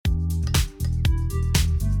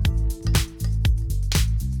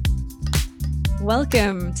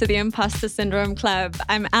Welcome to the Imposter Syndrome Club.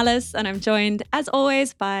 I'm Alice and I'm joined, as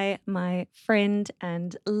always, by my friend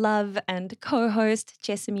and love and co-host,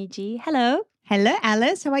 Jessamy G. Hello. Hello,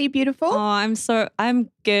 Alice. How are you, beautiful? Oh, I'm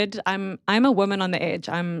good. I'm a woman on the edge.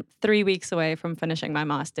 I'm 3 weeks away from finishing my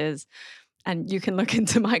master's, and you can look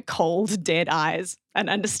into my cold, dead eyes and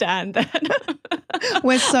understand that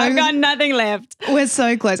I've got nothing left. We're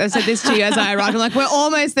so close. I said this to you as I arrived. I'm like, we're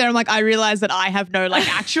almost there. I'm like, I realize that I have no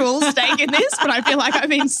actual stake in this, but I feel like I've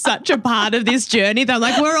been such a part of this journey that I'm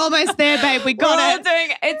like, we're almost there, babe. We got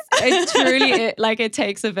it. It's truly it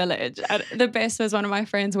takes a village. And the best was one of my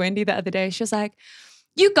friends, Wendy, the other day. She was like,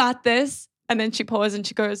 "You got this," and then she paused and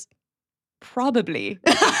she goes, "Probably."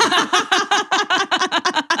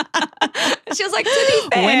 She was like, "To be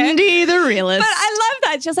fair, Wendy the realist." But I love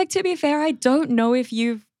that. She was like, "To be fair, I don't know if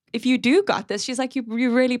you do got this." She's like, you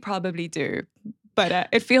really probably do. But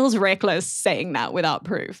it feels reckless saying that without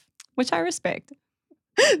proof, which I respect.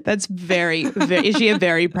 That's very, is she a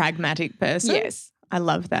very pragmatic person? Yes. I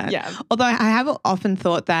love that. Yeah. Although I have often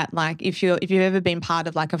thought that if you've ever been part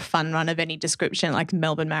of a fun run of any description, like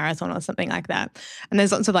Melbourne Marathon or something like that, and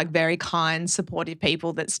there's lots of very kind, supportive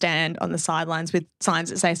people that stand on the sidelines with signs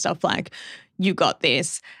that say stuff like, "You got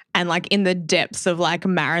this." And in the depths of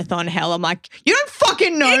marathon hell, I'm like, you don't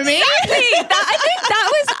fucking know me. I think that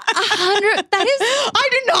was 100. That is. I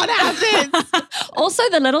do not have this. Also,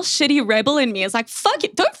 the little shitty rebel in me is like, fuck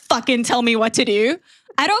it. Don't fucking tell me what to do.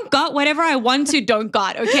 I don't got whatever I want to, don't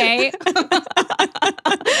got, okay? No,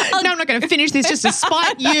 I'm not going to finish this just to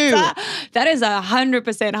spite you. That is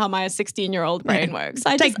 100% how my 16-year-old brain works.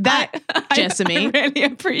 Take that, Jessamy. I really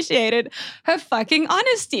appreciated her fucking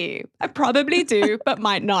honesty. I probably do, but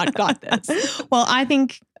might not got this. Well, I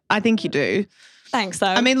think you do. Thanks, though.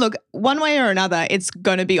 I mean, look, one way or another, it's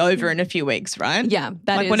going to be over in a few weeks, right? Yeah.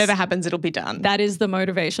 Whatever happens, it'll be done. That is the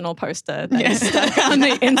motivational poster that is stuck on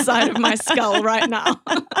the inside of my skull right now.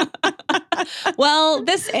 Well,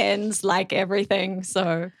 this ends like everything,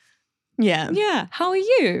 so. Yeah. Yeah. How are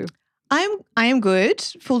you? I am good.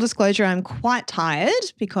 Full disclosure, I'm quite tired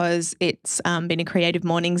because it's been a creative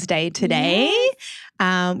mornings day today,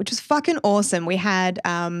 which was fucking awesome. We had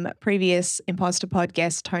previous Imposter Pod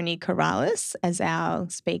guest Tony Corrales as our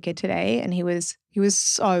speaker today, and he was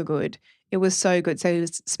so good. It was so good. So he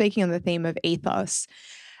was speaking on the theme of ethos.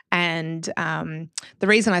 And the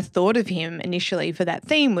reason I thought of him initially for that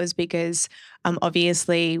theme was because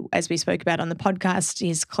obviously, as we spoke about on the podcast,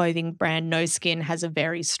 his clothing brand No Skin has a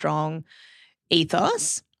very strong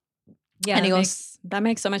ethos. Yeah, and that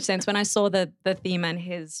makes so much sense. When I saw the theme and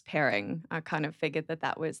his pairing, I kind of figured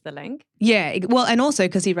that was the link. Yeah, well, and also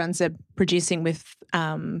because he runs a Producing with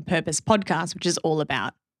Purpose podcast, which is all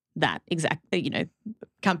about that exactly,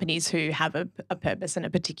 companies who have a purpose and a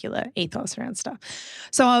particular ethos around stuff.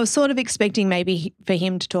 So I was sort of expecting maybe for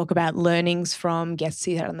him to talk about learnings from guests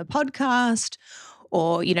he had on the podcast,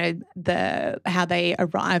 or, how they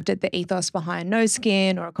arrived at the ethos behind No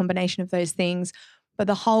Skin, or a combination of those things. But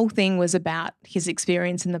the whole thing was about his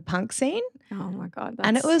experience in the punk scene. Oh my God.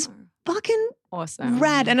 And it was fucking awesome.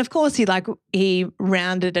 Rad. And of course he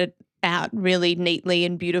rounded it out really neatly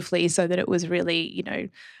and beautifully so that it was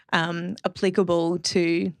really, applicable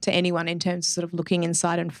to anyone in terms of sort of looking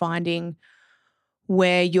inside and finding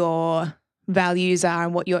where your values are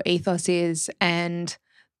and what your ethos is. And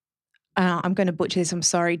I'm going to butcher this, I'm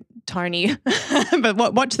sorry, Tony, but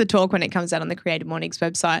watch the talk when it comes out on the Creative Mornings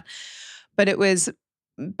website. But it was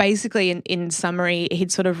basically, in summary,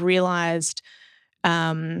 he'd sort of realised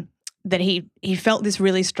that he felt this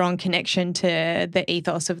really strong connection to the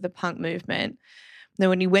ethos of the punk movement. Now,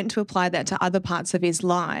 when he went to apply that to other parts of his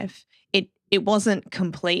life, it wasn't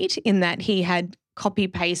complete in that he had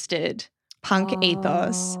copy-pasted punk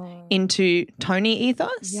ethos into Tony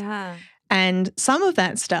ethos. Yeah. And some of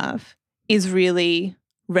that stuff is really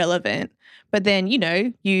relevant. But then,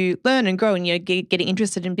 you learn and grow and you're getting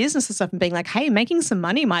interested in business and stuff and being like, hey, making some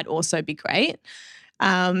money might also be great.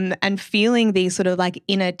 And feeling these sort of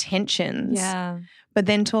inner tensions. Yeah. But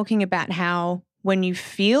then talking about how when you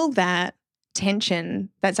feel that tension,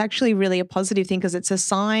 that's actually really a positive thing because it's a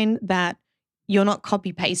sign that you're not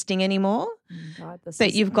copy pasting anymore,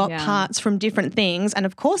 you've got parts from different things. And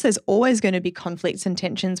of course, there's always going to be conflicts and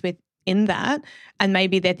tensions within that. And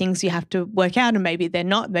maybe they're things you have to work out and maybe they're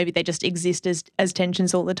not. Maybe they just exist as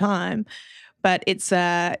tensions all the time. But it's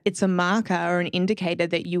a marker or an indicator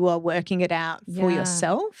that you are working it out for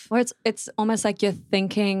yourself. Or it's almost like you're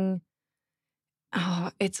thinking,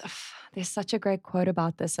 there's such a great quote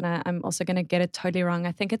about this, and I'm also going to get it totally wrong.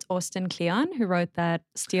 I think it's Austin Kleon who wrote that,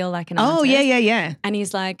 Steal Like an Artist. Oh, yeah. And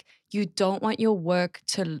he's like, you don't want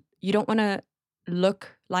to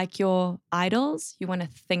look like your idols. You want to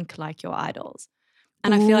think like your idols.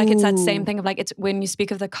 And I feel like it's that same thing of like, it's when you speak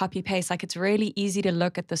of the copy paste, like it's really easy to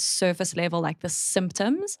look at the surface level, like the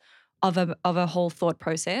symptoms of a whole thought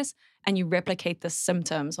process, and you replicate the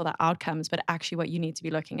symptoms or the outcomes. But actually what you need to be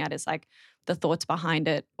looking at is like the thoughts behind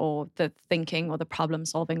it, or the thinking or the problem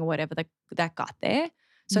solving or whatever that got there.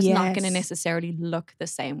 So it's not going to necessarily look the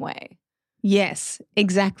same way. Yes,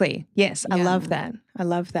 exactly. Yes, Yeah. I love that. I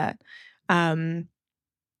love that. I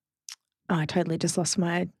totally just lost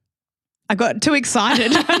I got too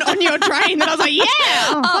excited on your train that I was like, yeah.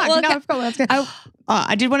 I forgot what I was going.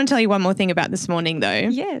 I did want to tell you one more thing about this morning, though.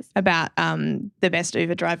 Yes. About the best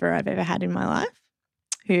Uber driver I've ever had in my life,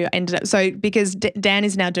 who ended up because Dan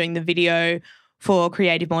is now doing the video for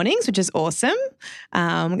Creative Mornings, which is awesome.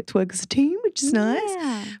 We get to work as a team, which is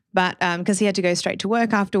nice. But because he had to go straight to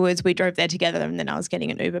work afterwards, we drove there together, and then I was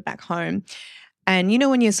getting an Uber back home. And you know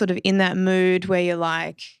when you're sort of in that mood where you're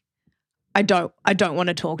like, I don't want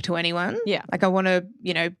to talk to anyone. Yeah. Like I want to,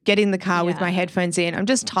 get in the car with my headphones in. I'm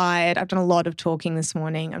just tired. I've done a lot of talking this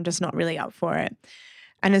morning. I'm just not really up for it.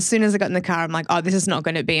 And as soon as I got in the car, I'm like, oh, this is not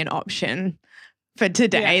going to be an option for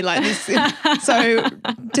today. Yeah. Like this. So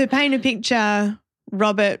to paint a picture,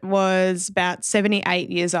 Robert was about 78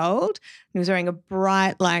 years old. He was wearing a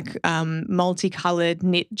bright, like multicolored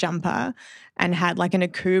knit jumper, and had like an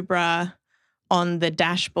Akubra on the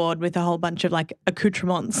dashboard with a whole bunch of like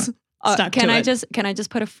accoutrements. Can I just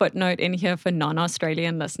put a footnote in here for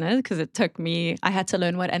non-Australian listeners, because it took me, I had to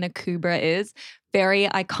learn what an Akubra is. Very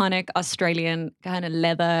iconic Australian kind of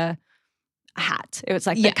leather hat. It was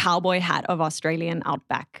like the cowboy hat of Australian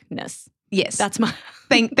outbackness. Yes. That's my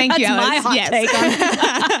thank you, Alice. My hot take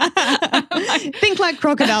on Think like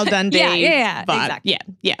Crocodile Dundee. Yeah, exactly.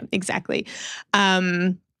 Yeah, exactly.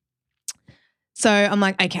 So I'm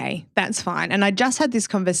like, okay, that's fine. And I just had this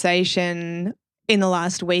conversation in the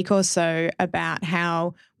last week or so about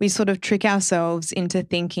how we sort of trick ourselves into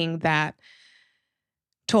thinking that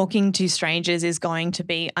talking to strangers is going to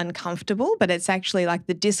be uncomfortable, but it's actually like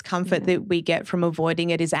the discomfort that we get from avoiding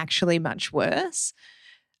it is actually much worse.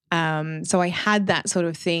 So I had that sort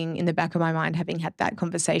of thing in the back of my mind, having had that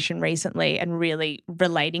conversation recently and really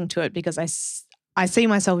relating to it, because I see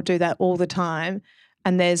myself do that all the time,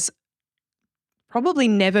 and there's probably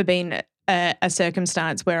never been a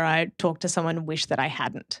circumstance where I talk to someone and wish that I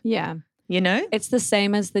hadn't. Yeah. It's the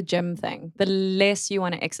same as the gym thing. The less you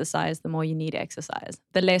want to exercise, the more you need exercise.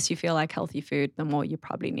 The less you feel like healthy food, the more you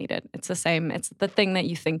probably need it. It's the same. It's the thing that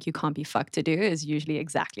you think you can't be fucked to do is usually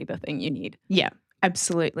exactly the thing you need. Yeah,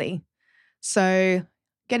 absolutely. So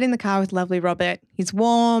get in the car with lovely Robert. He's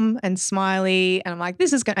warm and smiley, and I'm like,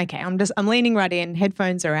 this is good. Okay, I'm leaning right in.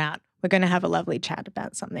 Headphones are out. We're going to have a lovely chat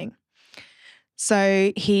about something.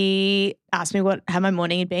 So he asked me how my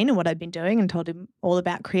morning had been and what I'd been doing, and told him all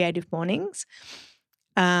about Creative Mornings.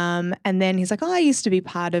 And then he's like, I used to be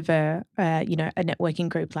part of a networking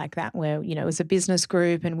group like that where, it was a business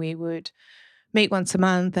group and we would meet once a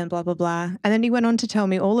month and blah, blah, blah. And then he went on to tell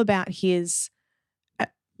me all about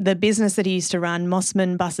the business that he used to run,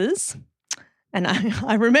 Mossman Buses. And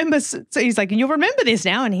I remember, so he's like, you'll remember this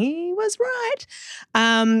now, and he was right.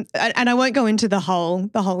 And I won't go into the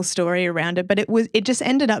whole story around it, but it just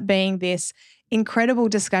ended up being this incredible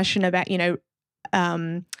discussion about,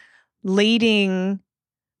 leading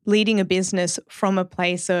a business from a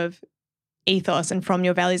place of ethos and from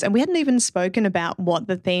your values. And we hadn't even spoken about what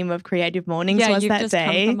the theme of Creative Mornings was that day. Yeah, you've just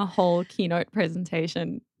come from a whole keynote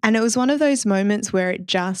presentation. And it was one of those moments where it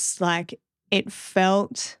just it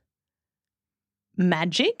felt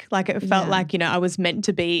magic. Like it felt like, I was meant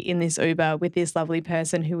to be in this Uber with this lovely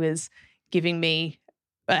person who was giving me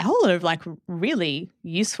a whole lot of really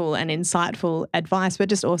useful and insightful advice, but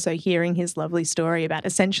just also hearing his lovely story about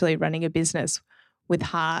essentially running a business with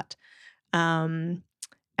heart. I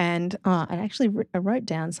wrote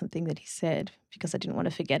down something that he said because I didn't want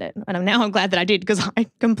to forget it. And I'm glad that I did, because I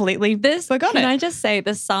completely forgot it. Can I just say,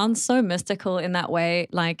 this sounds so mystical in that way.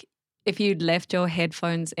 Like, if you'd left your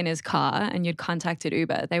headphones in his car and you'd contacted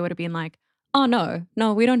Uber, they would have been like, oh, no,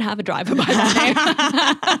 we don't have a driver by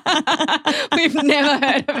that name. We've never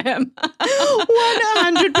heard of him.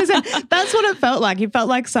 100%. That's what it felt like. It felt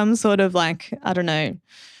like some sort of I don't know,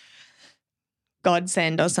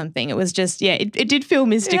 godsend or something. It was just, it did feel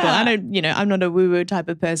mystical. Yeah. I'm not a woo-woo type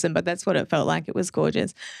of person, but that's what it felt like. It was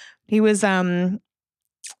gorgeous. He was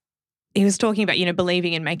talking about,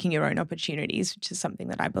 believing in making your own opportunities, which is something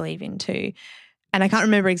that I believe in too. And I can't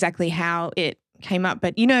remember exactly how it came up,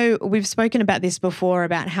 but we've spoken about this before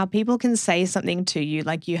about how people can say something to you.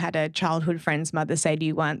 Like you had a childhood friend's mother say to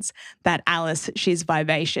you once that Alice, she's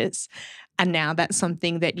vivacious. And now that's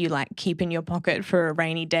something that you like keep in your pocket for a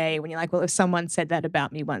rainy day when you're like, well, if someone said that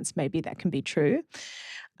about me once, maybe that can be true.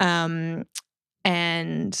 And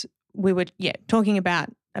we were talking about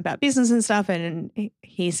business and stuff, and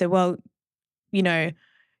he said, well,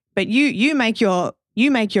 but you make your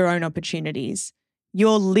own opportunities.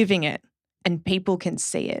 You're living it and people can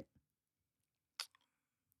see it.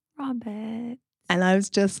 Robert. And I was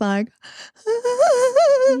just like,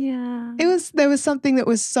 yeah. There was something that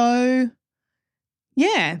was so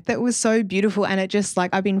beautiful, and it just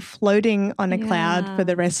like I've been floating on a cloud for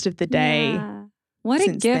the rest of the day. Yeah. What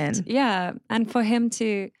a gift. Then. Yeah. And for him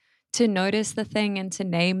to notice the thing and to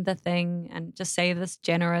name the thing and just say this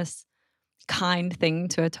generous, kind thing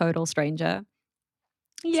to a total stranger.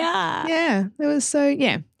 Yeah. Yeah. It was so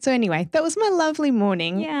anyway, that was my lovely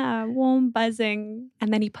morning. Yeah. Warm buzzing.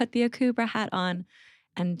 And then he put the Akubra hat on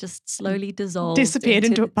and just slowly dissolved. Disappeared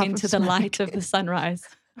into the light of the sunrise.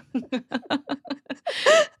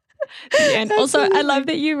 And also, I love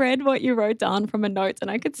that you read what you wrote down from a note,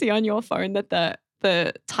 and I could see on your phone that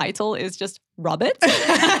the title is just Robert.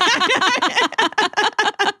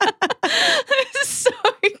 It's so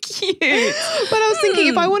cute. But I was thinking,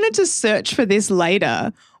 if I wanted to search for this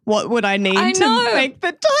later, what would I need to make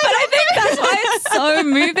the title? But I think that's why it's so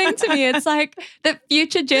moving to me. It's like that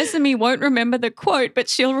future Jessamy won't remember the quote, but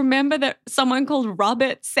she'll remember that someone called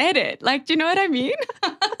Robert said it. Like, do you know what I mean?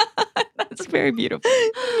 That's very beautiful.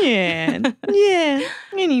 Yeah. Yeah.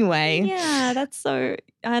 Anyway. Yeah, that's so,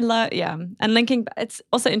 and linking, it's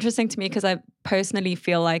also interesting to me because I personally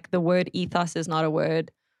feel like the word ethos is not a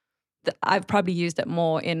word that I've probably used it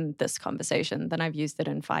more in this conversation than I've used it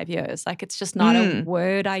in 5 years. Like it's just not a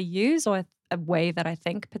word I use or a way that I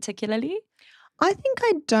think particularly. I think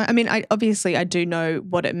I don't. I mean, I do know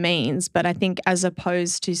what it means, but I think as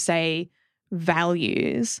opposed to say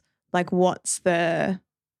values, like what's the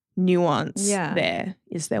nuance there?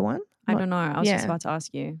 Is there one? I don't know. I was just about to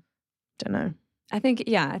ask you. Don't know. I think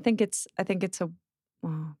it's a,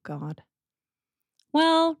 oh God.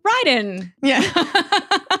 Well, write in. Yeah.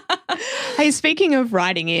 Hey, speaking of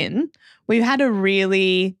writing in, we've had a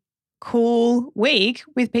really cool week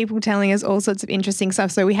with people telling us all sorts of interesting stuff.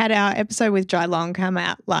 So we had our episode with Jai Long come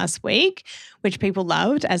out last week, which people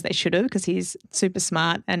loved, as they should have, because he's super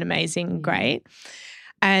smart and amazing and great.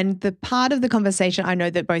 And the part of the conversation I know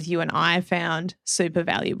that both you and I found super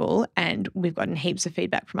valuable, and we've gotten heaps of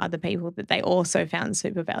feedback from other people that they also found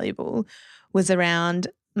super valuable, was around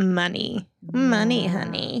money. Money,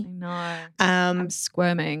 honey. I know. I'm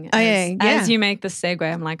squirming. As you make the segue,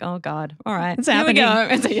 I'm like, oh God, all right. It's happening.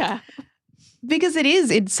 We go. Because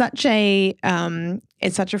it's such a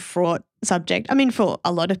fraught subject. I mean, for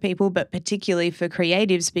a lot of people, but particularly for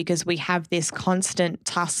creatives, because we have this constant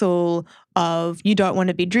tussle of you don't want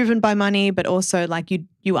to be driven by money, but also like you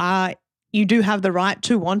do have the right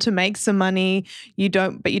to want to make some money. You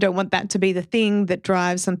don't want that to be the thing that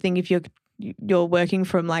drives something if you're working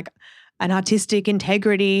from like an artistic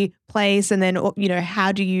integrity place. And then,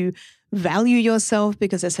 how do you value yourself?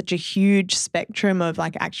 Because there's such a huge spectrum of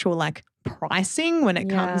like actual like pricing when it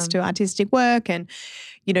comes to artistic work. And,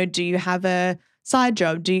 do you have a side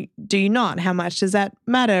job? Do you not? How much does that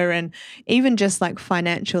matter? And even just like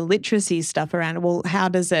financial literacy stuff around, well, how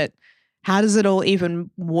does it all even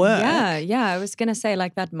work? Yeah. I was going to say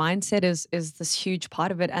like that mindset is this huge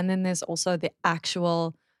part of it. And then there's also the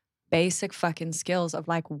actual basic fucking skills of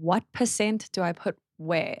like what percent do I put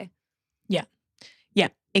where? Yeah,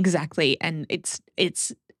 exactly. And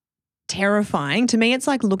it's terrifying. To me, it's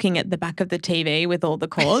like looking at the back of the TV with all the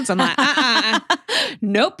cords. I'm like,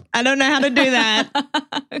 nope. I don't know how to do that.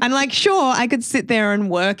 I'm like, sure, I could sit there and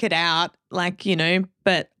work it out, like,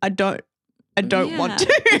 but I don't want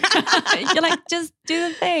to. You're like, just do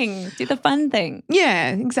the thing, do the fun thing.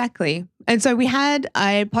 Yeah, exactly. And so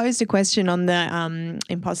I posed a question on the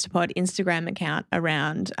Imposter Pod Instagram account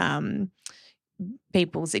around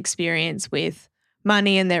people's experience with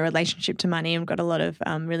money and their relationship to money, and got a lot of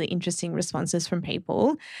really interesting responses from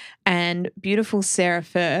people. And beautiful Sarah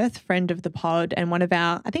Firth, friend of the pod, and one of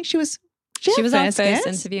our, I think she was our first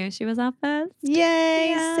interview. She was our first.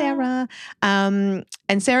 Yay, yeah. Sarah. And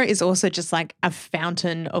Sarah is also just like a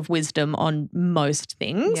fountain of wisdom on most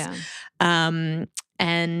things. Yeah.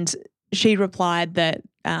 And she replied that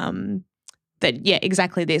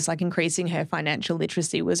exactly this, like increasing her financial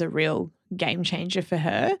literacy was a real game changer for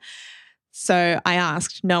her. So I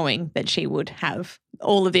asked, knowing that she would have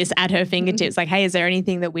all of this at her fingertips, like, hey, is there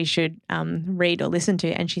anything that we should read or listen to?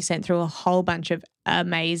 And she sent through a whole bunch of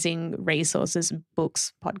amazing resources,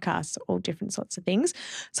 books, podcasts, all different sorts of things.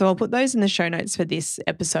 So I'll put those in the show notes for this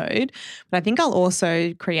episode. But I think I'll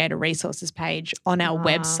also create a resources page on our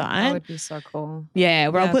website. That would be so cool. Yeah,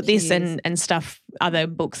 where I'll put please. this and stuff, other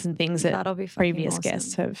books and things that That'll be previous awesome.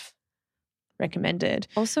 guests have recommended.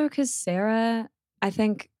 Also, because Sarah, I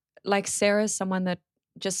think like Sarah's someone that,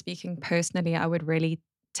 just speaking personally, I would really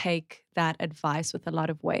take that advice with a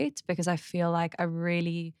lot of weight, because I feel like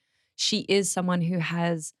she is someone who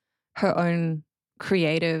has her own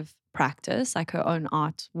creative practice, like her own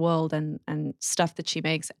art world and stuff that she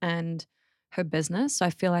makes and her business. So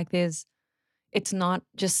I feel like it's not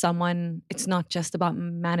just about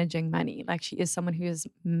managing money. Like she is someone who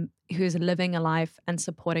is living a life and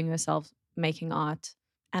supporting herself, making art,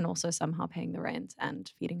 and also somehow paying the rent and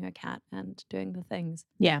feeding her cat and doing the things.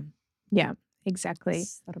 Yeah, exactly.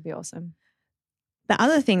 That'll be awesome. The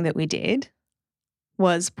other thing that we did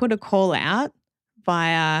was put a call out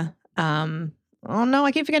via, oh no,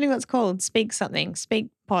 I keep forgetting what it's called. Speak something, Speak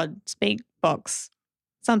Pod, Speak Box,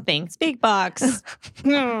 something. Speak Box.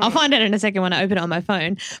 I'll find out in a second when I open it on my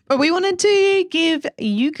phone. But we wanted to give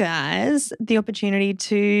you guys the opportunity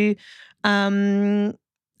to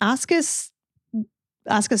ask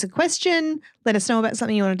us a question, let us know about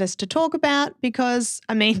something you wanted us to talk about, because,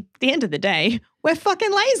 I mean, at the end of the day, we're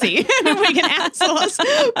fucking lazy. We can outsource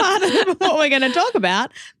part of what we're going to talk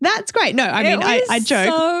about. That's great. No, I mean, I joke. It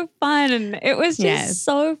was so fun. It was just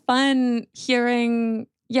so fun hearing,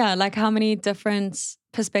 like how many different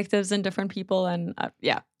perspectives and different people, and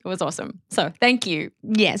it was awesome. So thank you.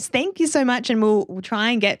 Yes, thank you so much, and we'll try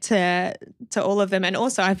and get to all of them. And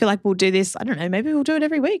also, I feel like we'll do this, I don't know, maybe we'll do it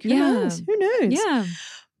every week. Who knows? Yeah.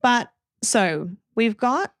 But so we've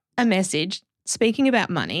got a message speaking about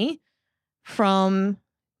money from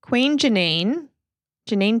Queen Janine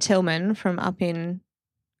Tillman from up in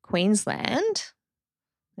Queensland.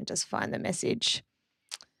 I'll just find the message.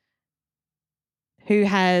 Who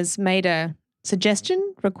has made a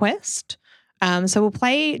suggestion request. So we'll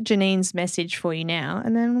play Janine's message for you now,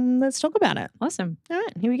 and then let's talk about it. Awesome. All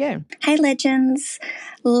right, here we go. Hey, legends.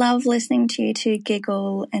 Love listening to you two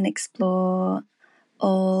giggle and explore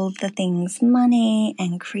all the things money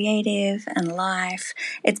and creative and life.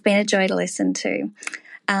 It's been a joy to listen to.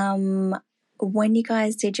 When you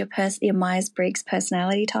guys did your Myers-Briggs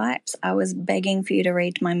personality types, I was begging for you to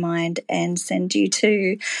read my mind and send you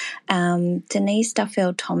to Denise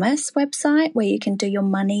Duffield-Thomas website, where you can do your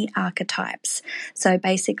money archetypes. So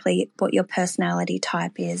basically what your personality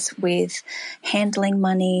type is with handling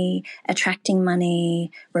money, attracting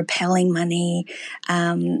money, repelling money,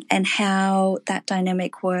 and how that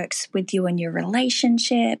dynamic works with you and your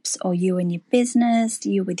relationships, or you and your business,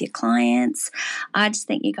 you with your clients. I just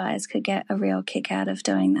think you guys could get a real kick out of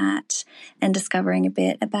doing that and discovering a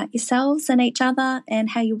bit about yourselves and each other and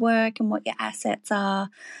how you work and what your assets are.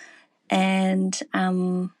 And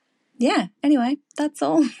anyway, that's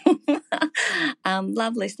all.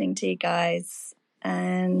 Love listening to you guys,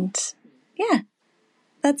 and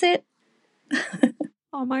that's it.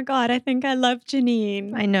 Oh my God, I think I love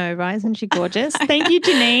Janine. I know, right? Isn't she gorgeous? Thank you,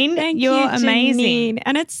 Janine. You're amazing.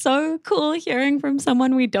 And it's so cool hearing from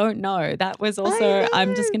someone we don't know. That was also,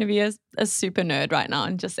 I'm just going to be a super nerd right now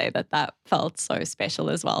and just say that felt so special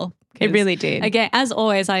as well. It really did. Again, as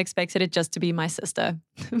always, I expected it just to be my sister.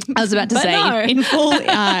 I was about to say, no. in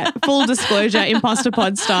full disclosure, Imposter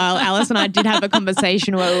Pod style, Alice and I did have a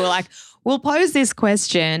conversation where we were like, we'll pose this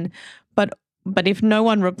question, but if no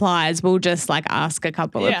one replies, we'll just like ask a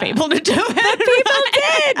couple of people to do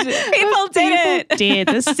it. People did.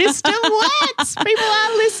 The system works. People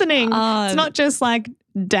are listening. It's not just like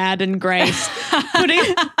Dad and Grace putting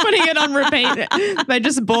it on repeat. They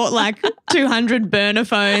just bought like 200 burner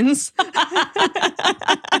phones. You're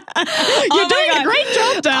doing a great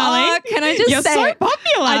job, darling. Can I just You're say, so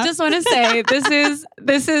popular. I just want to say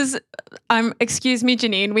this is excuse me,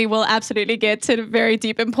 Janine, we will absolutely get to very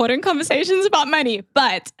deep, important conversations about money.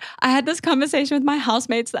 But I had this conversation with my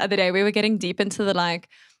housemates the other day. We were getting deep into the like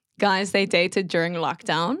guys they dated during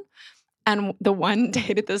lockdown. And the one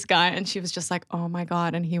dated this guy, and she was just like, oh my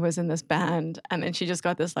God, and he was in this band. And then she just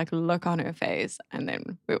got this like look on her face. And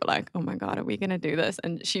then we were like, oh my God, are we going to do this?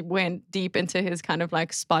 And she went deep into his kind of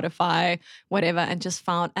like Spotify, whatever, and just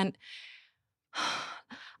found, and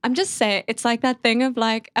I'm just saying, it's like that thing of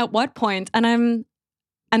like, at what point, and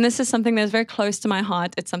this is something that's very close to my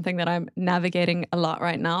heart. It's something that I'm navigating a lot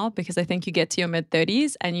right now, because I think you get to your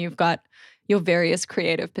mid-30s and you've got your various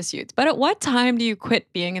creative pursuits. But at what time do you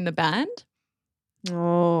quit being in the band?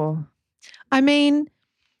 Oh, I mean,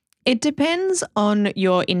 it depends on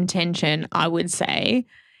your intention, I would say.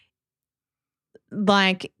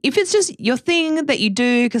 Like, if it's just your thing that you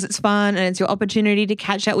do because it's fun and it's your opportunity to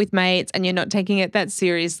catch up with mates and you're not taking it that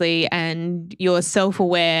seriously and you're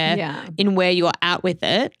self-aware in where you're at with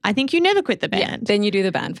it, I think you never quit the band. Yeah, then you do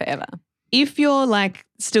the band forever. If you're like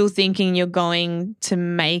still thinking you're going to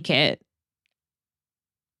make it,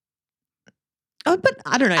 oh, but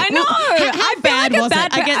I don't know. I know. How bad was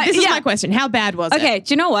it? This is my question. How bad was it? Okay,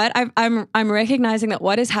 do you know what? I'm recognizing that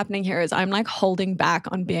what is happening here is I'm like holding back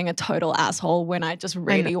on being a total asshole when I just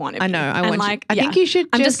really want to be. I know. I think you should.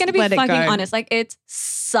 I'm just gonna be let fucking it go. honest. Like, it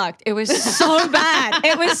sucked. It was so bad.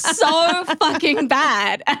 It was so fucking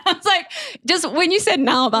bad. And I was like, just when you said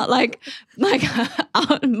now about like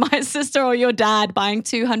my sister or your dad buying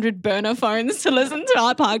 200 burner phones to listen to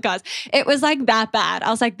our podcast, it was like that bad. I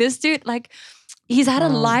was like, this dude, like, he's had a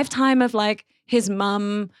lifetime of like his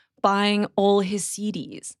mum buying all his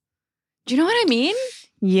CDs. Do you know what I mean?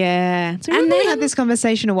 Yeah. So remember we had this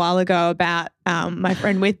conversation a while ago about my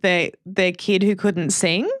friend with the kid who couldn't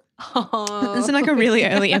sing. Oh. This is like a really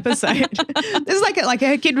early episode. This is like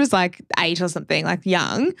her kid was like 8 or something, like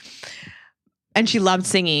young. And she loved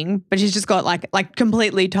singing, but she's just got like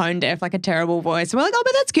completely tone deaf, like a terrible voice. And we're like, oh,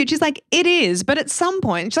 but that's cute. She's like, it is. But at some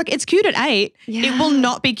point, she's like, it's cute at 8. Yeah. It will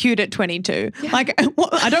not be cute at 22. Yeah. Like,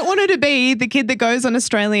 I don't want her to be the kid that goes on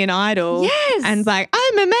Australian Idol. Yes. And like,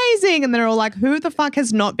 I'm amazing. And they're all like, who the fuck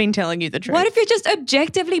has not been telling you the truth? What if you're just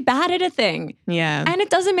objectively bad at a thing? Yeah. And it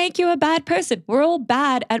doesn't make you a bad person. We're all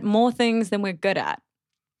bad at more things than we're good at.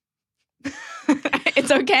 It's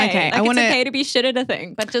okay. Okay. Like, it's okay to be shit at a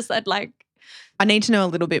thing, but just at like, I need to know a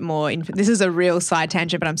little bit more. This is a real side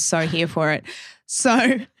tangent, but I'm so here for it.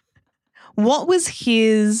 So what was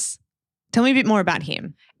his – tell me a bit more about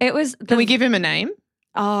him. It was – Can we give him a name?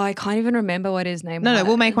 Oh, I can't even remember what his name was. No,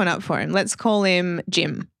 we'll make one up for him. Let's call him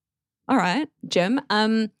Jim. All right, Jim.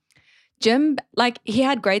 Jim, like, he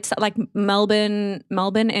had great – like Melbourne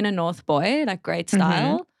inner north boy, like great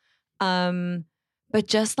style. Mm-hmm. But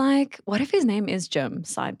just like, what if his name is Jim?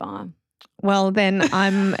 Sidebar. Well, then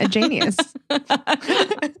I'm a genius. Oh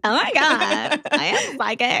my God. I am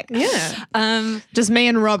psychic. Yeah. Just me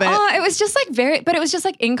and Robert. Oh, it was just like but it was just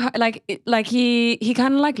like, he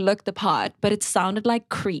kind of like looked the part, but it sounded like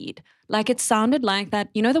Creed. Like, it sounded like that,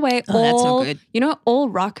 you know, the way that's not good. You know, all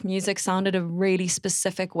rock music sounded a really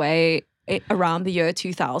specific way around the year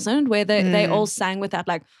 2000, where they all sang with that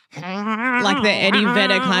like the Eddie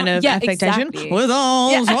Vedder kind of affectation. Exactly. With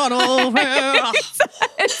all sort of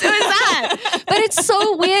it was that. But it's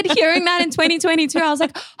so weird hearing that in 2022. I was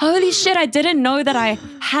like, holy shit, I didn't know that I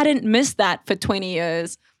hadn't missed that for 20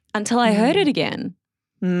 years until I heard it again.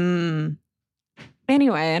 Anyway,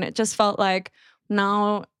 and it just felt like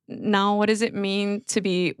now what does it mean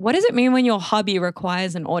when your hobby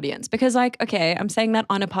requires an audience? Because like, okay, I'm saying that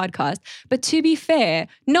on a podcast, but to be fair,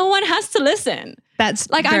 no one has to listen. That's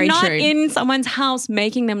like, very I'm not true. in someone's house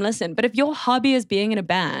making them listen. But if your hobby is being in a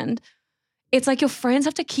band, it's like your friends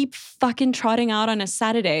have to keep fucking trotting out on a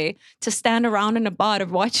Saturday to stand around in a bar to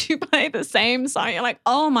watch you play the same song. You're like,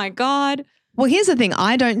 oh my God. Well, here's the thing.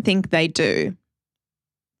 I don't think they do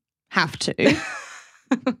have to.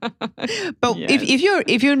 But Yes.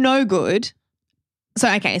 if you're no good, so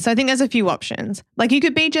I think there's a few options. Like, you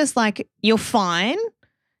could be just like, you're fine.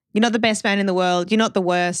 You're not the best band in the world. You're not the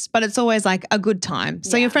worst, but it's always like a good time.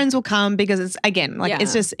 So your friends will come because it's, again, like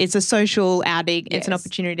it's a social outing. It's an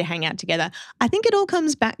opportunity to hang out together. I think it all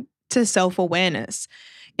comes back to self-awareness.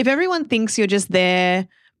 If everyone thinks you're just there,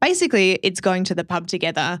 basically it's going to the pub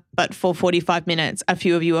together, but for 45 minutes, a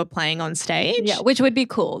few of you are playing on stage. Yeah, which would be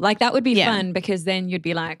cool. Like, that would be fun, because then you'd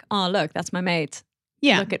be like, oh, look, that's my mate.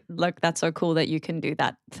 Yeah. Look, that's so cool that you can do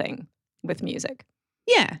that thing with music.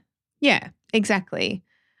 Yeah. Yeah, exactly.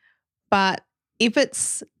 But if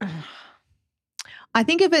it's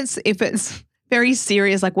very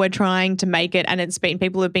serious, like we're trying to make it and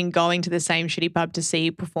people have been going to the same shitty pub to see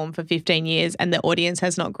you perform for 15 years and the audience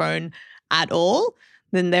has not grown at all,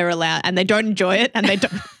 then they're allowed, and they don't enjoy it and they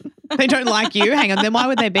don't like you. Hang on, then why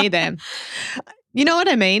would they be there? You know what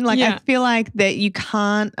I mean? Like, I feel like that you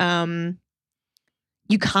can't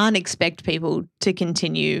expect people to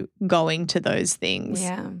continue going to those things.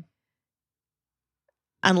 Yeah.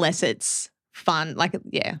 Unless it's fun,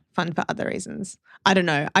 fun for other reasons. I don't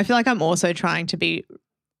know. I feel like I'm also trying to be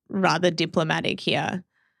rather diplomatic here,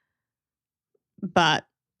 but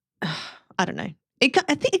I don't know.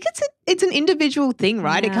 I think it's an individual thing,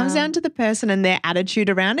 right? It comes down to the person and their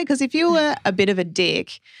attitude around it. Because if you were a bit of a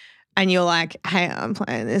dick and you're like, hey, I'm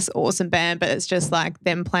playing this awesome band, but it's just like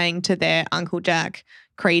them playing to their Uncle Jack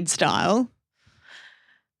Creed style.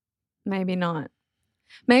 Maybe not.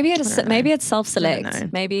 Maybe it's self-select. know.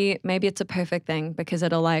 Maybe it's a perfect thing because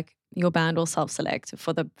it'll like your band will self-select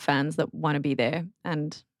for the fans that want to be there.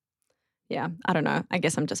 And yeah, I don't know. I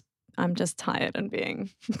guess I'm just tired and being.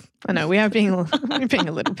 I know we are being a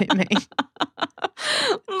little bit mean.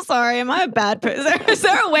 I'm sorry. Am I a bad person? Is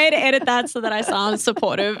there a way to edit that so that I sound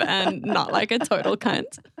supportive and not like a total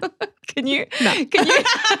cunt? Can you? No. Can you?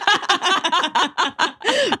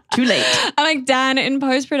 Too late. I'm like, Dan, in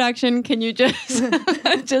post-production, can you just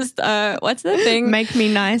what's the thing? Make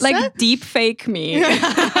me nicer? Like deep fake me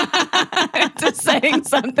into saying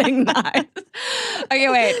something nice. Okay,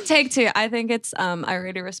 wait. Take 2. I think it's I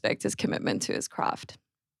really respect his commitment to his craft.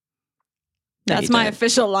 No, That's my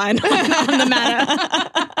official line on the matter.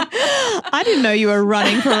 I didn't know you were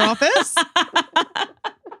running for office.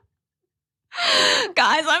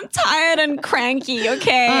 Guys, I'm tired and cranky,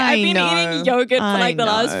 okay? I've been eating yogurt for like the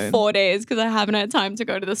last 4 days because I haven't had time to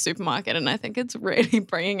go to the supermarket, and I think it's really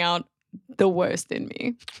bringing out the worst in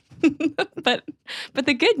me. But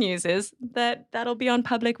the good news is that that'll be on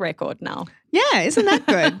public record now. Yeah, isn't that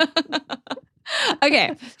good?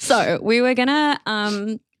 Okay, so we were gonna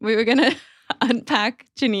unpack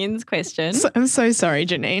Janine's question. I'm so sorry,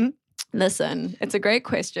 Janine. Listen, it's a great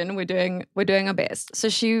question. We're doing our best. So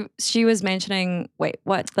she was mentioning,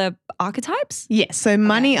 the archetypes? Yes, so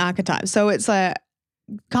money archetypes. So it's a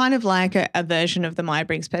kind of like a version of the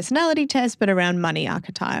Myers-Briggs personality test, but around money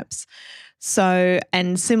archetypes. So,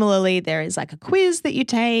 and similarly, there is like a quiz that you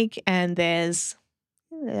take, and there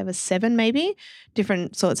was 7 maybe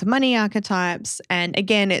different sorts of money archetypes. And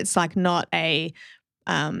again, it's like not a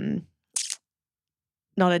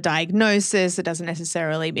diagnosis. It doesn't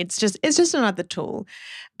necessarily. It's just another tool.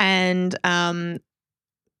 And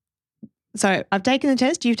so I've taken the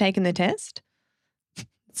test. You've taken the test.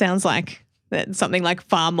 Sounds like that's something like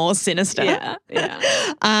far more sinister. Yeah.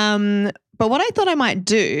 But what I thought I might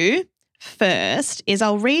do first is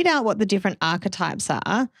I'll read out what the different archetypes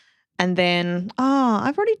are. And then,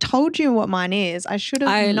 I've already told you what mine is. I should have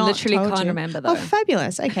I not literally told can't you. remember though. Oh,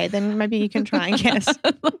 fabulous. Okay, then maybe you can try and guess.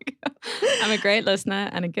 Look, I'm a great listener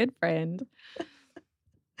and a good friend.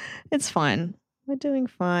 It's fine. We're doing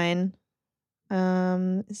fine.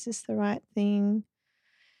 Is this the right thing?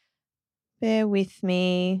 Bear with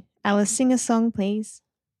me. Alice, sing a song, please.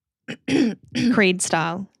 Creed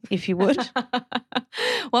style, if you would.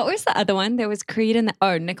 What was the other one? There was Creed and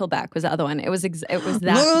Nickelback was the other one. It was that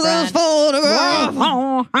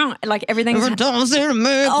brand. Like everything's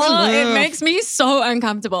it makes me so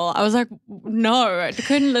uncomfortable. I was like, no, I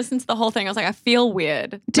couldn't listen to the whole thing. I was like, I feel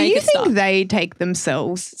weird. Do you think they take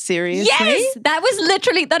themselves seriously? Yes,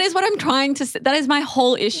 that is what I'm trying to say. That is my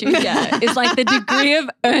whole issue here. Is like the degree of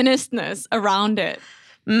earnestness around it.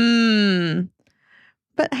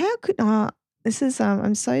 But how could this is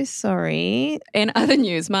I'm so sorry. In other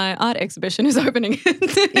news, my art exhibition is opening in 3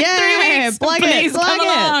 weeks. Plug Please come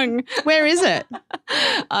along. Where is it?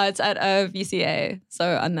 It's at VCA,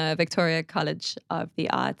 so on the Victoria College of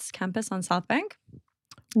the Arts campus on South Bank.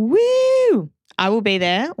 Woo! I will be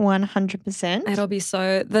there 100%. It'll be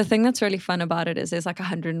so. The thing that's really fun about it is there's like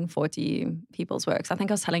 140 people's works. I think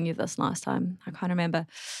I was telling you this last time. I can't remember.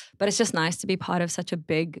 But it's just nice to be part of such a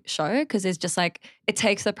big show because it's just like it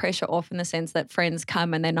takes the pressure off in the sense that friends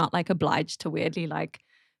come and they're not like obliged to weirdly like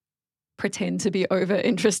pretend to be over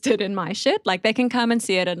interested in my shit. Like they can come and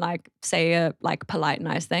see it and like say a like polite,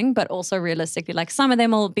 nice thing, but also realistically, like some of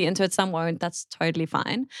them will be into it, some won't. That's totally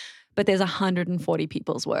fine. But there's 140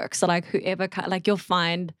 people's work. So like whoever, like you'll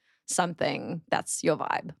find something that's your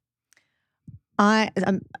vibe.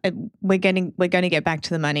 We're going to get back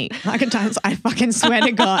to the money. I fucking swear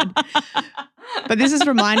to God. But this is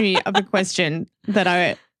reminding me of a question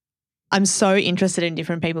that I'm so interested in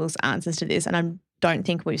different people's answers to this, and I don't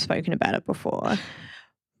think we've spoken about it before.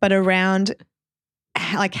 But around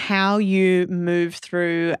like how you move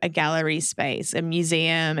through a gallery space, a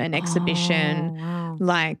museum, an exhibition, wow.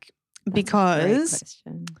 like That's because a great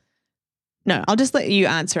question. No, I'll just let you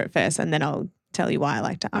answer it first and then I'll tell you why I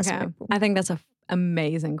like to ask people. I think that's an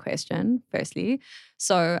amazing question, firstly.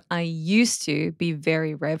 So I used to be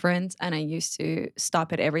very reverent and I used to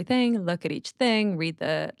stop at everything, look at each thing, read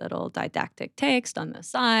the little didactic text on the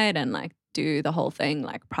side and like do the whole thing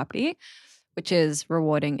like properly, which is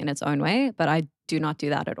rewarding in its own way. But I do not do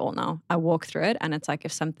that at all now. I walk through it and it's like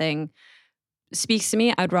if something speaks to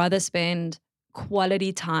me, I'd rather spend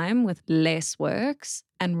quality time with less works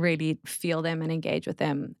and really feel them and engage with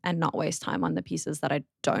them and not waste time on the pieces that I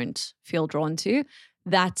don't feel drawn to.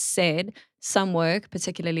 That said, some work,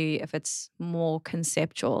 particularly if it's more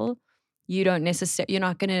conceptual, you're not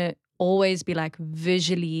going to always be like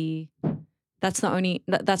visually that's not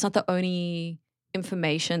the only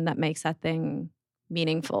information that makes that thing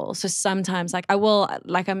meaningful. So sometimes like I will,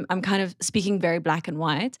 like I'm kind of speaking very black and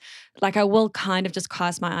white. Like I will kind of just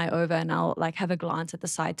cast my eye over and I'll like have a glance at the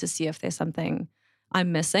side to see if there's something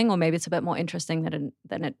I'm missing, or maybe it's a bit more interesting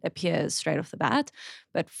than it appears straight off the bat.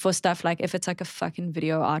 But for stuff like if it's like a fucking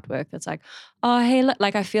video artwork that's like, oh hey, look,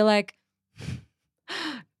 like I feel like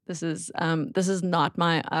this is not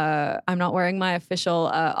my I'm not wearing my official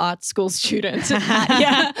art school student hat.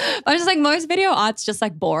 Yeah. But I'm just like, most video art's just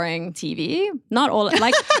like boring TV. Not all,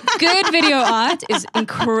 like good video art is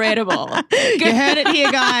incredible. Good. You heard it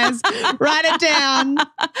here, guys. Write it down.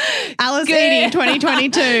 Alice Edie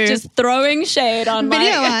 2022. Just throwing shade on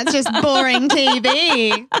video art's just boring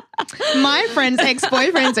TV. My friend's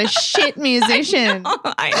ex-boyfriend's a shit musician.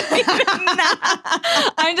 I'm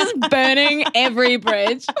just burning every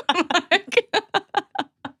bridge.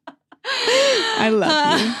 I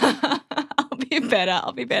love you.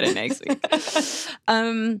 I'll be better next week.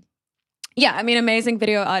 Yeah, I mean, amazing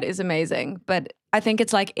video art is amazing, but I think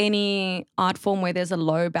it's like any art form where there's a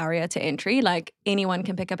low barrier to entry. Like anyone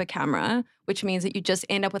can pick up a camera, which means that you just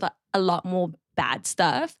end up with a lot more bad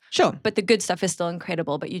stuff. Sure. But the good stuff is still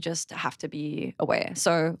incredible, but you just have to be aware.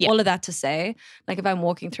 So all of that to say, like if I'm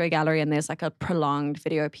walking through a gallery and there's like a prolonged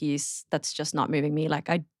video piece that's just not moving me, like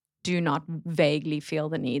I do not vaguely feel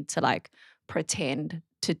the need to like pretend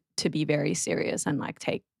to be very serious and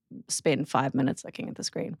like spend 5 minutes looking at the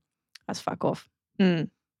screen. That's fuck off. Mm.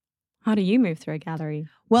 How do you move through a gallery?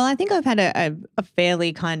 Well, I think I've had a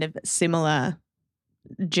fairly kind of similar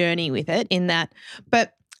journey with it in that,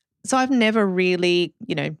 but so I've never really,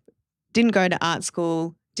 didn't go to art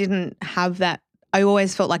school, didn't have that. I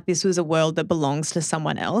always felt like this was a world that belongs to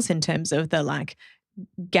someone else in terms of the like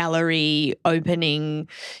gallery opening,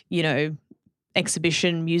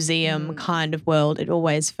 exhibition, museum kind of world. It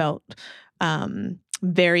always felt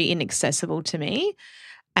very inaccessible to me.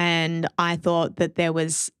 And I thought that there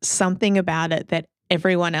was something about it that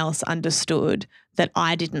everyone else understood that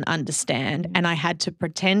I didn't understand, and I had to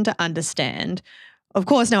pretend to understand. Of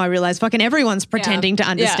course, now I realize fucking everyone's pretending to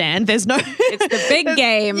understand. There's no... It's the big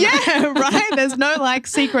game. Yeah, right? There's no like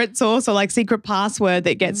secret source or like secret password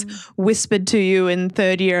that gets whispered to you in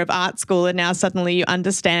third year of art school and now suddenly you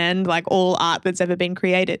understand like all art that's ever been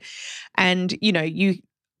created. And, you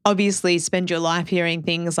obviously spend your life hearing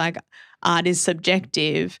things like art is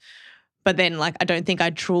subjective, but then like I don't think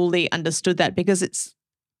I truly understood that because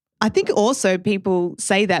I think also people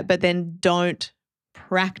say that but then don't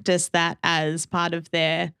practice that as part of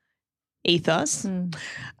their ethos.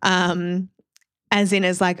 As in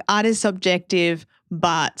as like art is subjective,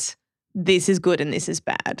 but this is good and this is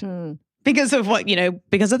bad. Because of what,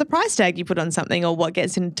 because of the price tag you put on something or what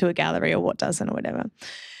gets into a gallery or what doesn't or whatever.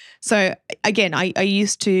 So again, I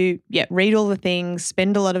used to read all the things,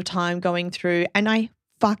 spend a lot of time going through, and I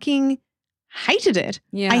fucking hated it.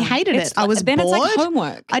 Yeah. I hated it. I was bored. It's like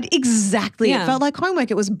homework. Exactly. It felt like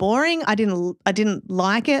homework. It was boring. I didn't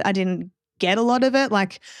like it. I didn't get a lot of it.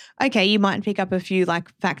 Like, okay, you might pick up a few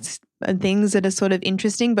like facts and things that are sort of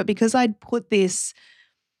interesting, but because I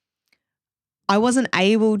wasn't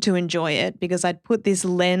able to enjoy it because I'd put this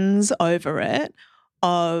lens over it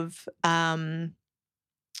of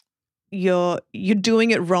you're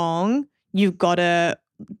doing it wrong. You've got to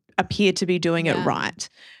appear to be doing it right.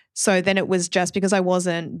 So then it was just because I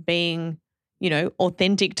wasn't being,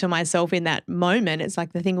 authentic to myself in that moment. It's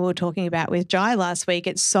like the thing we were talking about with Jai last week.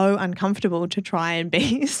 It's so uncomfortable to try and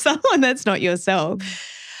be someone that's not yourself.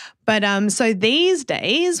 But so these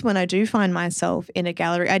days when I do find myself in a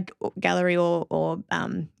gallery or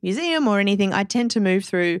museum or anything, I tend to move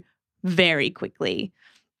through very quickly.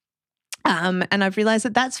 And I've realized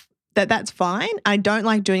that's fine. I don't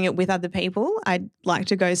like doing it with other people. I like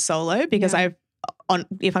to go solo because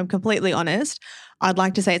if I'm completely honest, I'd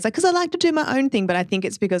like to say it's like because I like to do my own thing, but I think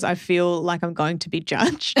it's because I feel like I'm going to be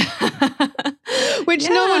judged, which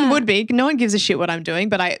no one would be. No one gives a shit what I'm doing,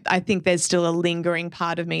 but I think there's still a lingering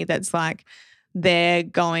part of me that's like they're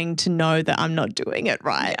going to know that I'm not doing it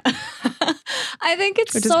right. I think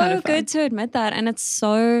it's so kind of good to admit that, and it's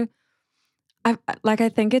so I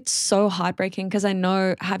think it's so heartbreaking because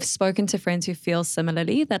I've spoken to friends who feel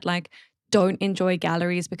similarly that like don't enjoy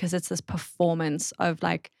galleries because it's this performance of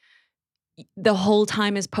like the whole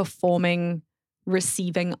time is performing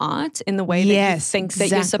receiving art in the way that you think that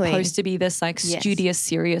you're supposed to be this like studious,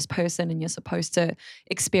 serious person and you're supposed to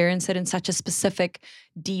experience it in such a specific,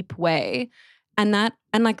 deep way. And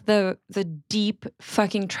like the deep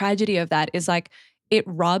fucking tragedy of that is like it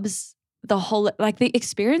robs the whole, like the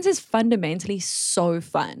experience is fundamentally so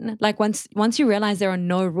fun. Like once you realize there are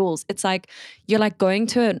no rules, it's like you're like going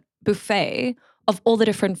to buffet of all the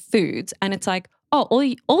different foods. And it's like, oh,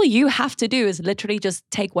 all you have to do is literally just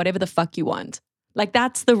take whatever the fuck you want. Like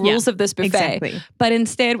that's the rules of this buffet. Exactly. But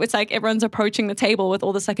instead it's like everyone's approaching the table with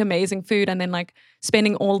all this like amazing food and then like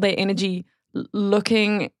spending all their energy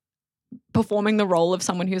performing the role of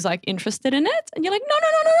someone who's like interested in it. And you're like,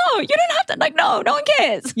 no. You don't have to, like, no one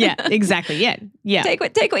cares. Yeah, exactly. Yeah. Take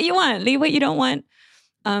what you want, leave what you don't want.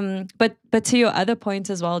 But to your other point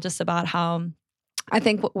as well, just about how I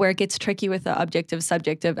think where it gets tricky with the objective,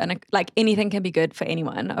 subjective, and like anything can be good for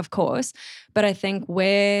anyone, of course. But I think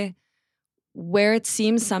where it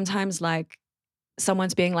seems sometimes like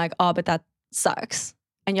someone's being like, oh, but that sucks.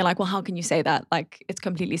 And you're like, well, how can you say that? Like, it's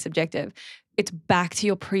completely subjective. It's back to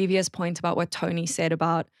your previous point about what Tony said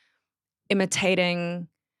about imitating,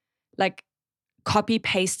 like copy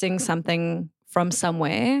pasting something from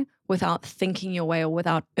somewhere without thinking your way or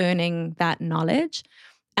without earning that knowledge.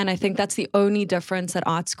 And I think that's the only difference at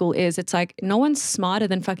art school is it's like no one's smarter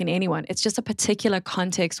than fucking anyone. It's just a particular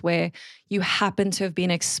context where you happen to have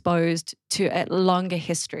been exposed to a longer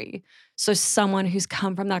history. So someone who's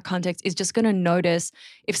come from that context is just going to notice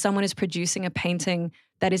if someone is producing a painting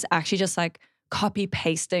that is actually just like copy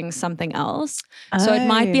pasting something else. So it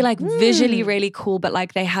might be like visually really cool, but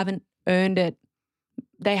like they haven't earned it.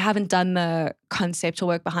 They haven't done the conceptual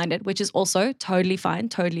work behind it, which is also totally fine,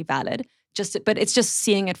 totally valid. But it's just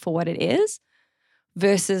seeing it for what it is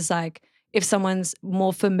versus like if someone's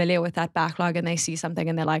more familiar with that backlog and they see something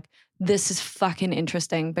and they're like, this is fucking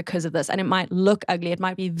interesting because of this. And it might look ugly. It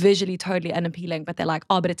might be visually totally unappealing, but they're like,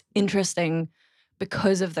 oh, but it's interesting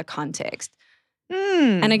because of the context.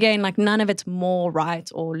 And again, like none of it's more right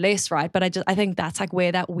or less right, but I think that's like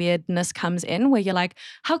where that weirdness comes in, where you're like,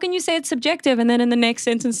 how can you say it's subjective and then in the next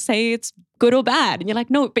sentence say it's good or bad? And you're like,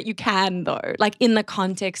 no, but you can though, like in the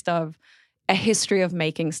context of a history of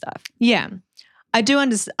making stuff. Yeah.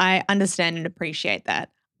 I understand and appreciate that.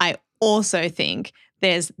 I also think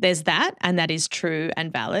there's that, and that is true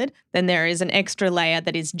and valid. Then there is an extra layer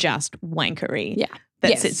that is just wankery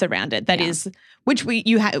that sits around it. That is, which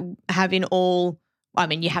you have in all, I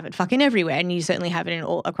mean, you have it fucking everywhere, and you certainly have it in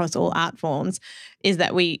all across all art forms, is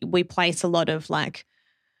that we place a lot of like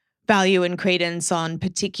value and credence on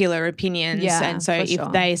particular opinions. Yeah, and so if sure.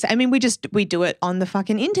 they say, I mean, we do it on the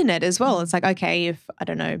fucking internet as well. It's like, okay, if, I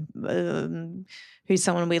don't know, who's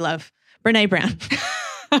someone we love, Brene Brown.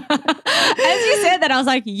 As you said that, I was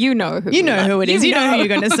like, you know who it is. You know who you're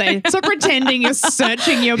going to say. So pretending you're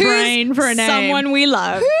searching your brain for a name. Someone we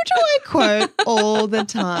love. Who do I quote all the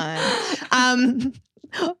time?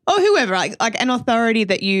 Or whoever, like an authority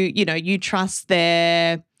that you trust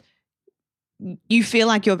you feel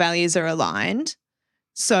like your values are aligned.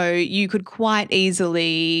 So you could quite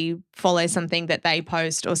easily follow something that they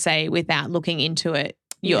post or say without looking into it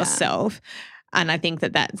yourself. And I think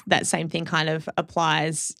that same thing kind of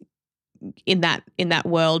applies in that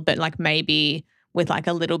world, but like maybe with like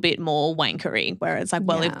a little bit more wankery, where it's like,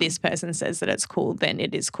 well, if this person says that it's cool, then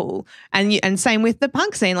it is cool. And same with the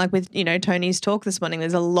punk scene, like with, Tony's talk this morning,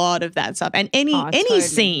 there's a lot of that stuff. And any totally.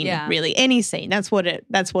 scene, really, any scene, that's what it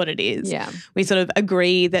is. Yeah. We sort of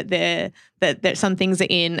agree that that some things are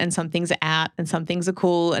in and some things are out and some things are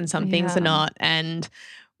cool and some things are not. And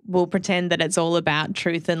we'll pretend that it's all about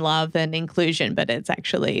truth and love and inclusion, but it's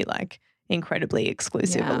actually like incredibly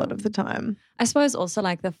exclusive a lot of the time. I suppose also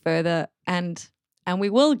like the further and we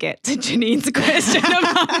will get to Janine's question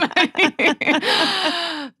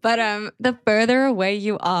but the further away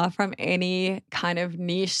you are from any kind of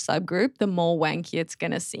niche subgroup, the more wanky it's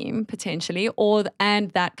going to seem potentially,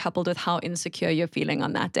 and that coupled with how insecure you're feeling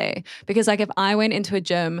on that day. Because like if I went into a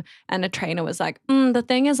gym and a trainer was like, the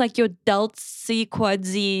thing is like your delt C quad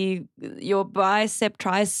Z, your bicep,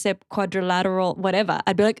 tricep, quadrilateral, whatever,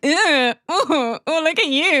 I'd be like, oh, look at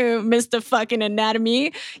you, Mr. fucking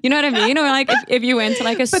anatomy. You know what I mean? Or like if you went to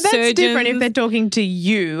like a surgeon. But that's different if they're talking to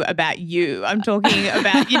you about you. I'm talking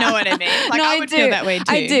about, you know what I mean? Like no, I would feel that way too.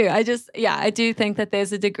 I do. I do think that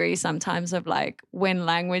there's a degree sometimes of like when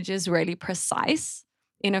language is really precise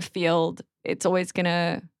in a field, it's always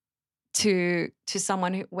gonna to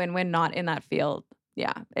someone who, when we're not in that field,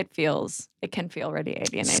 it can feel really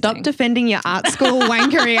alienating. Stop defending your art school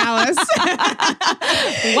wankery, Alice.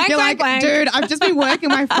 You're like, dude, I've just been working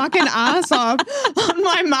my fucking ass off on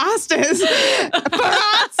my master's for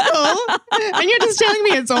art school, and you're just telling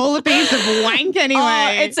me it's all a piece of wank anyway.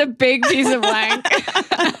 Oh, it's a big piece of wank.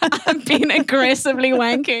 I've been aggressively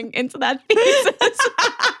wanking into that thesis.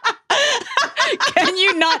 Can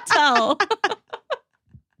you not tell?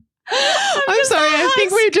 I'm sorry, I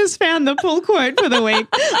think we've just found the pull quote for the week.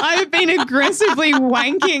 I have been aggressively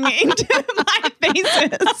wanking into my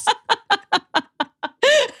thesis.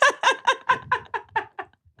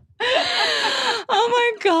 Oh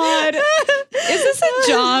my God. Is this a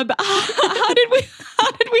job? How did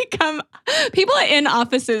we come? People are in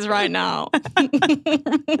offices right now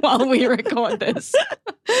while we record this.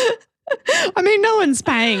 I mean, no one's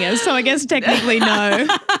paying us, so I guess technically no.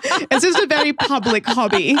 It's just a very public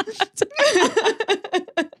hobby.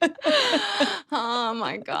 Oh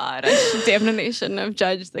my God. I definitely shouldn't have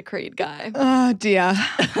judged the Creed guy. Oh dear.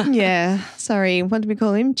 Yeah. Sorry. What do we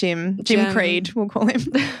call him? Jim Creed, we'll call him.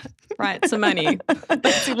 Right. So money.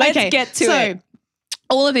 Let's get to it.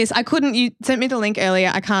 All of this, you sent me the link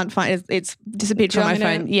earlier. I can't find it. It's disappeared from my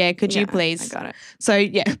phone. Yeah. Could you please? I got it. So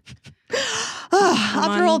yeah.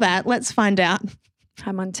 After all that, let's find out.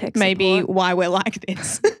 I'm on tech maybe support. Why we're like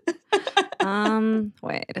this.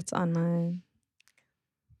 Wait, it's on my.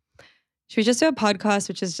 Should we just do a podcast,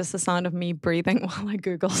 which is just the sound of me breathing while I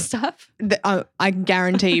Google stuff? I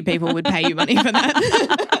guarantee you people would pay you money for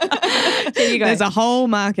that. Here you go. There's a whole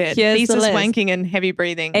market. Here's Thesis the list. wanking and heavy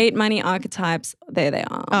breathing. 8 money archetypes. There they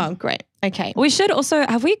are. Oh, great. Okay. We should also,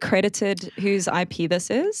 have we credited whose IP this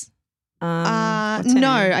is? No,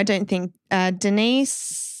 I don't think.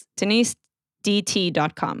 Denise.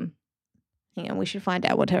 DeniseDT.com. Hang on, we should find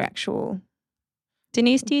out what her actual.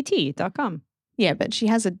 DeniseDT.com. Yeah, but she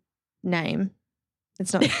has a name.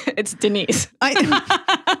 It's not. It's Denise.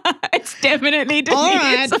 It's definitely Denise. All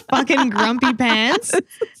right, fucking grumpy pants.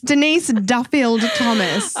 Denise Duffield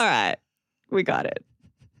Thomas. All right, we got it.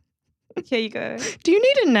 Here you go. Do you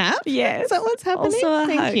need a nap? Yes. Is that what's happening? Also a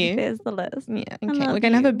Thank hug. you. There's the list. Yeah, I okay. love We're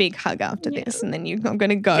going to have you. a big hug after Yeah. this, and then I'm going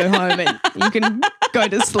to go home and you can go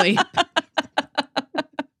to sleep.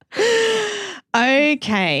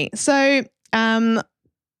 Okay. So I've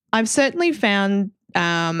certainly found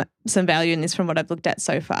some value in this from what I've looked at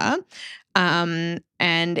so far.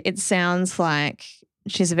 And it sounds like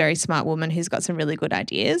she's a very smart woman who's got some really good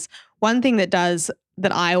ideas. One thing that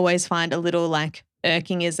I always find a little like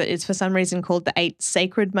irking is that it's for some reason called the 8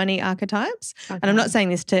 sacred money archetypes. Okay. And I'm not saying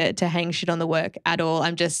this to hang shit on the work at all.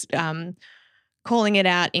 I'm just calling it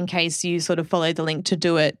out in case you sort of follow the link to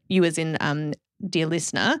do it, you as in dear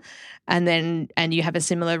listener, and you have a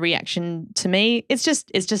similar reaction to me. It's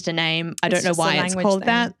just a name. I don't know why it's called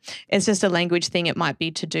that. It's just a language thing. It might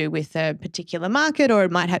be to do with a particular market, or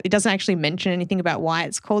it doesn't actually mention anything about why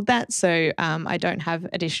it's called that. So I don't have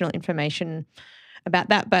additional information about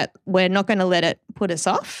that, but we're not going to let it put us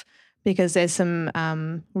off because there's some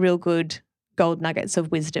real good gold nuggets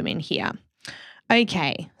of wisdom in here.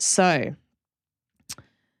 Okay, so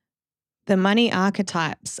the money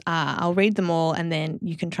archetypes are, I'll read them all and then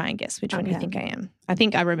you can try and guess which one you think I am. I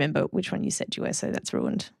think I remember which one you said you were, so that's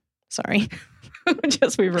ruined. Sorry. We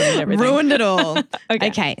ruined everything. Ruined it all.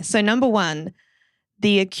 Okay. So number 1,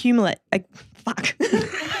 the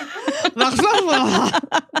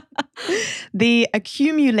the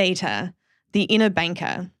accumulator, the inner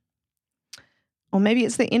banker. Or maybe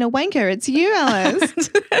it's the inner wanker. It's you, Alice.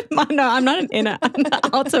 No, I'm not an inner. I'm the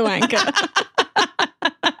outer wanker.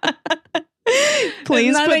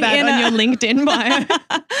 Please put that on your LinkedIn bio.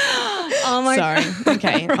 Oh my Sorry. God.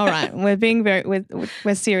 Okay. All right. We're being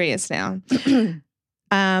we're serious now.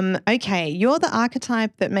 Okay. You're the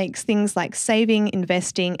archetype that makes things like saving,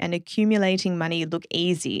 investing, and accumulating money look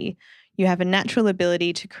easy. You have a natural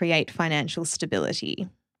ability to create financial stability.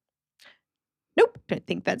 Nope. Don't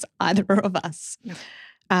think that's either of us. No.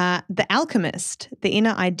 The alchemist, the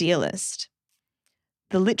inner idealist.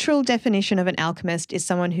 The literal definition of an alchemist is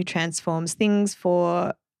someone who transforms things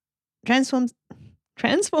for the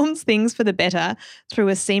better through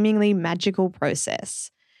a seemingly magical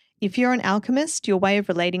process. If you're an alchemist, your way of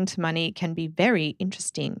relating to money can be very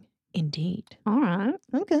interesting indeed. All right.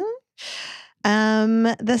 Okay.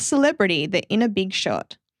 The celebrity, the inner big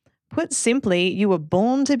shot. Put simply, you were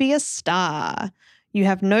born to be a star. You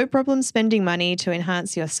have no problem spending money to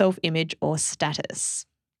enhance your self-image or status.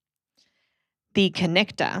 The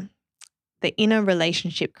connector, the inner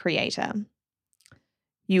relationship creator.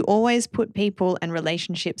 You always put people and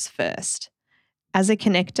relationships first. As a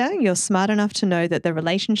connector, you're smart enough to know that the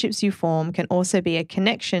relationships you form can also be a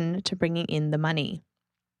connection to bringing in the money.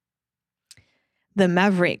 The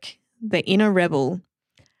maverick, the inner rebel.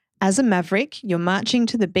 As a maverick, you're marching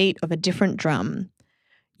to the beat of a different drum.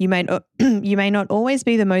 You may not always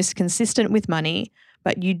be the most consistent with money,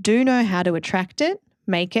 but you do know how to attract it,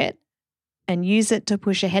 make it, and use it to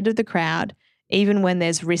push ahead of the crowd, even when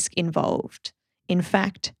there's risk involved. In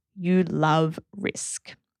fact, you love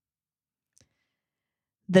risk.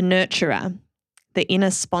 The nurturer, the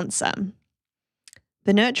inner sponsor.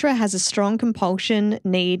 The nurturer has a strong compulsion,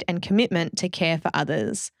 need, and commitment to care for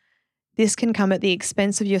others. This can come at the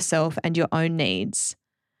expense of yourself and your own needs.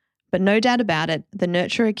 But no doubt about it, the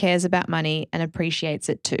nurturer cares about money and appreciates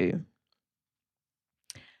it too.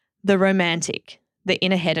 The romantic, the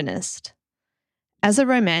inner hedonist. As a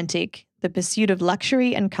romantic, the pursuit of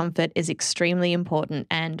luxury and comfort is extremely important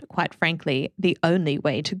and, quite frankly, the only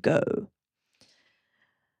way to go.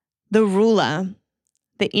 The ruler,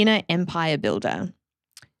 the inner empire builder.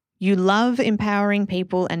 You love empowering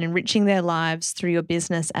people and enriching their lives through your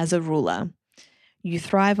business as a ruler. You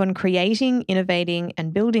thrive on creating, innovating,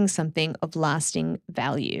 and building something of lasting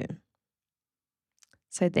value.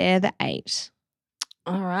 So they're the 8.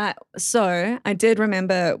 All right. So I did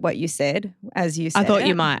remember what you said as you said I thought it.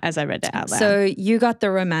 you might as I read it out loud. So you got the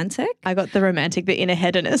romantic. I got the romantic, the inner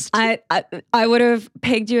hedonist. I would have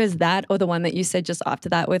pegged you as that, or the one that you said just after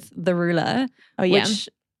that with the ruler. Oh, yeah. Which,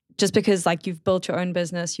 just because like you've built your own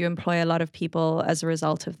business, you employ a lot of people as a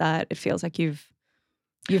result of that. It feels like you've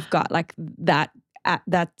got like that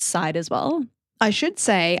side as well. I should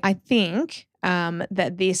say, I think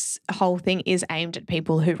that this whole thing is aimed at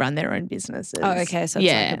people who run their own businesses. Oh, okay. So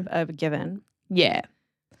it's like a given. Yeah.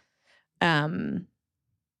 And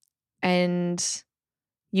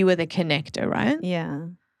you were the connector, right? Yeah.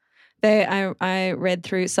 I read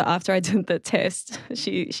through. So after I did the test,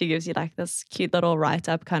 she gives you like this cute little write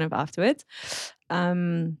up kind of afterwards.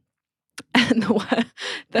 And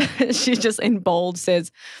she just in bold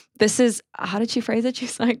says, this is, how did she phrase it?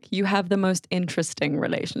 She's like, you have the most interesting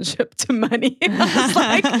relationship to money. I was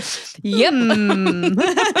like, yep.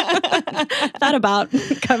 That about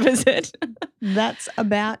covers it. That's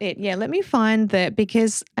about it. Yeah, let me find that,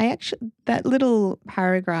 because that little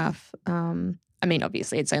paragraph, I mean,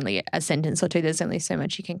 obviously it's only a sentence or two. There's only so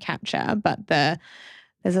much you can capture, but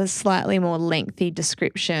there's a slightly more lengthy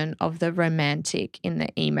description of the romantic in the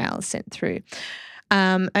email sent through.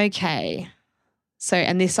 Okay. So,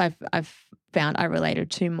 and this I've found I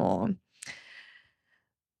related to more.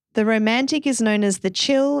 The romantic is known as the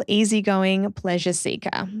chill, easygoing pleasure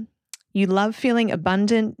seeker. You love feeling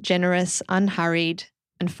abundant, generous, unhurried,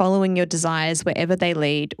 and following your desires wherever they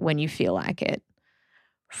lead when you feel like it.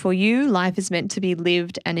 For you, life is meant to be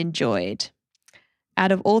lived and enjoyed.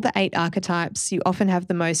 Out of all the 8 archetypes, you often have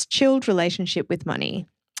the most chilled relationship with money.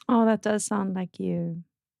 Oh, that does sound like you.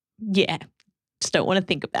 Yeah, just don't want to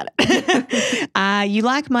think about it. You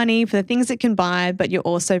like money for the things it can buy, but you're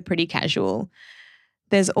also pretty casual.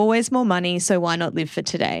 There's always more money, so why not live for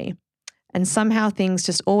today? And somehow things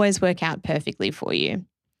just always work out perfectly for you.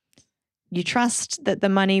 You trust that the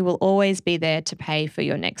money will always be there to pay for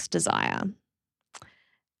your next desire.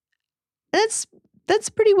 That's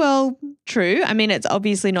pretty well true. I mean, it's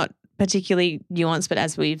obviously not particularly nuanced, but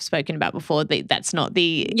as we've spoken about before, that's not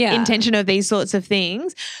the intention of these sorts of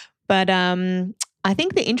things. But I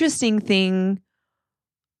think the interesting thing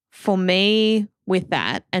for me with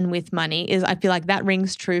that and with money is I feel like that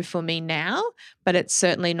rings true for me now, but it's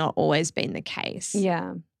certainly not always been the case.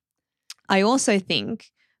 Yeah. I also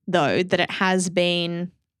think, though, that it has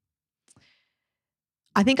been,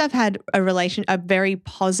 I think I've had a very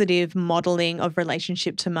positive modeling of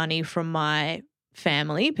relationship to money from my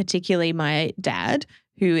family, particularly my dad,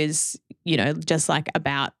 who is, just like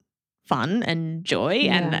about fun and joy.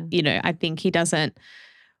 Yeah. And, I think he doesn't,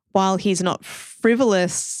 while he's not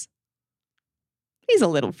frivolous, he's a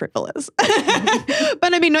little frivolous.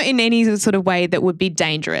 But I mean, not in any sort of way that would be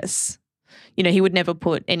dangerous. He would never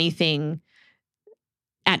put anything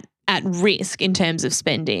at risk in terms of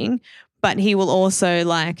spending. But he will also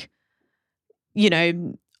on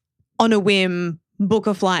a whim, book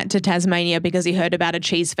a flight to Tasmania because he heard about a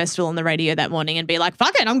cheese festival on the radio that morning and be like,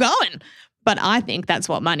 fuck it, I'm going. But I think that's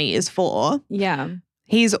what money is for. Yeah.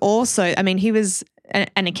 He's also, he was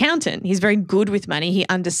an accountant. He's very good with money. He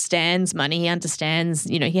understands money. He understands,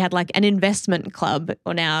 he had like an investment club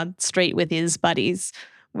on our street with his buddies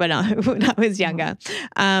when I was younger.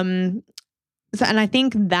 And I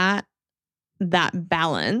think that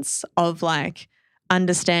balance of like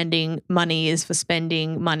understanding money is for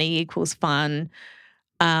spending, money equals fun,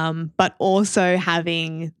 but also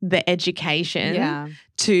having the education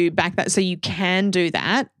to back that so you can do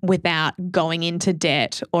that without going into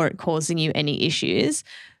debt or it causing you any issues.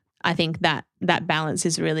 I think that balance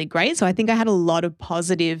is really great. So I think I had a lot of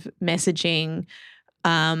positive messaging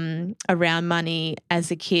around money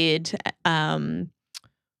as a kid from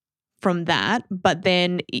that. But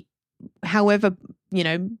then however,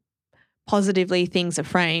 positively things are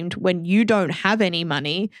framed, when you don't have any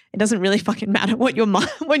money, it doesn't really fucking matter what your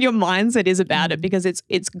mindset is about it, because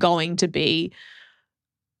it's going to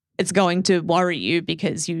worry you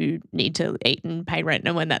because you need to eat and pay rent,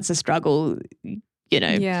 and when that's a struggle,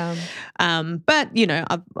 Yeah. But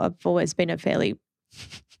I've always been a fairly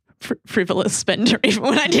frivolous spender even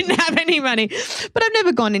when I didn't have any money. But I've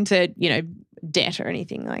never gone into, debt or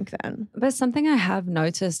anything like that. But something I have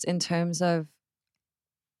noticed in terms of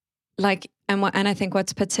and I think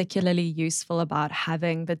what's particularly useful about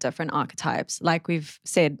having the different archetypes, like we've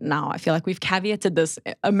said now, I feel like we've caveated this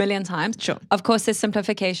a million times. Sure. Of course, there's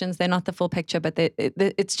simplifications. They're not the full picture, but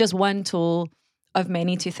it's just one tool of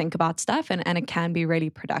many to think about stuff, and it can be really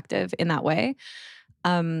productive in that way.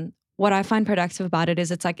 What I find productive about it is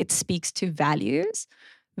it's like it speaks to values.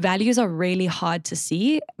 Values are really hard to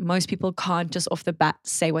see. Most people can't just off the bat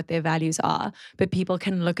say what their values are, but people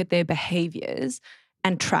can look at their behaviors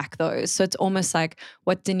and track those. So it's almost like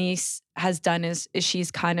what Denise has done is she's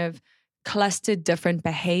kind of clustered different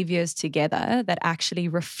behaviors together that actually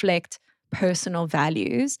reflect personal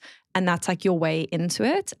values. And that's like your way into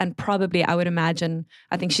it. And probably I would imagine,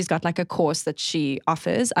 I think she's got like a course that she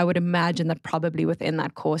offers. I would imagine that probably within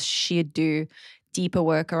that course, she'd do deeper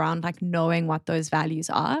work around like knowing what those values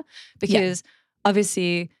are. Because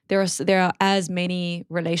obviously there are as many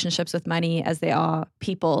relationships with money as there are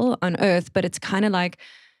people on earth, but it's kind of like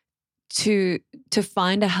to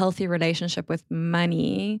find a healthy relationship with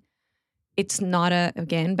money, it's not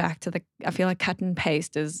again, back to I feel like cut and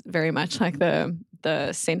paste is very much like the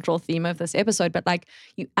central theme of this episode, but like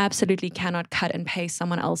you absolutely cannot cut and paste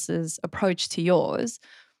someone else's approach to yours.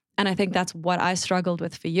 And I think that's what I struggled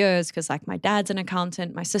with for years, because like my dad's an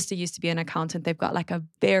accountant, my sister used to be an accountant. They've got like a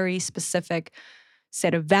very specific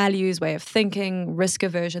set of values, way of thinking, risk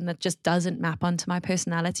aversion that just doesn't map onto my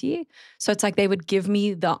personality. So it's like they would give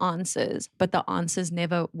me the answers, but the answers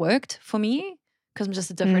never worked for me because I'm just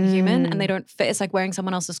a different human and they don't fit. It's like wearing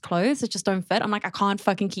someone else's clothes that just don't fit. I'm like, I can't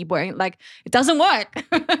fucking keep wearing, like, it doesn't work.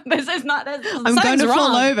 This is not, I'm going to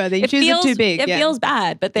fall over. The shoes are too big. It feels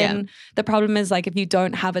bad. But then the problem is like, if you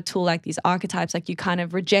don't have a tool like these archetypes, like you kind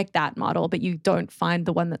of reject that model, but you don't find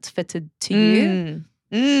the one that's fitted to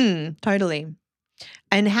you. Totally.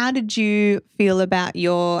 And how did you feel about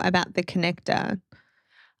the connector?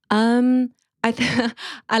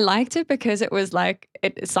 I liked it because it was like,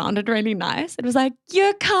 it sounded really nice. It was like,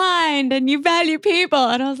 you're kind and you value people.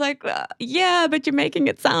 And I was like, yeah, but you're making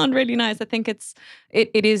it sound really nice. I think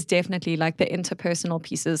it is definitely like the interpersonal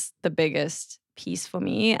piece is the biggest piece for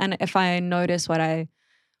me. And if I notice what I,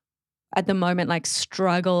 at the moment, like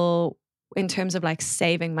struggle in terms of like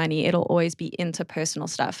saving money, it'll always be interpersonal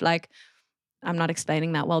stuff. Like, I'm not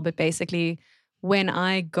explaining that well, but basically when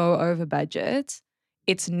I go over budget,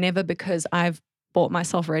 it's never because I've bought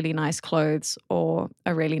myself really nice clothes or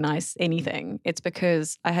a really nice anything. It's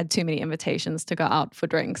because I had too many invitations to go out for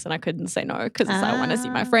drinks and I couldn't say no because I want to see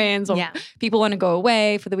my friends, or people want to go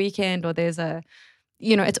away for the weekend, or there's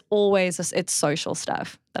it's always, it's social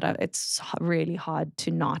stuff that it's really hard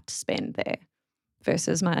to not spend there,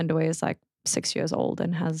 versus my underwear is like 6 years old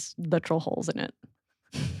and has literal holes in it.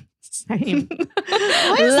 Same.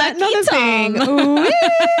 Why is that not a thing?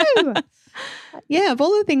 Woo! Yeah, of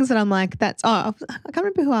all the things that I'm like, I can't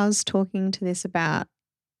remember who I was talking about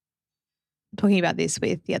this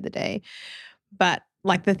with the other day, but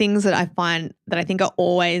like the things that I find that I think are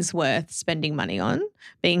always worth spending money on,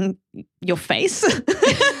 being your face. Like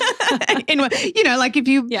if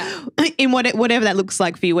you, in whatever that looks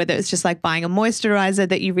like for you, whether it's just like buying a moisturizer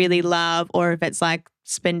that you really love, or if it's like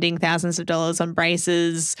spending thousands of dollars on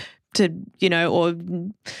braces or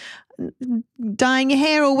dyeing your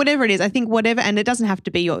hair or whatever it is. I think whatever, and it doesn't have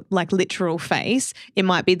to be your like literal face. It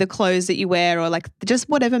might be the clothes that you wear, or like just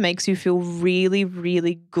whatever makes you feel really,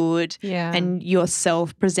 really good and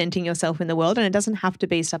presenting yourself in the world. And it doesn't have to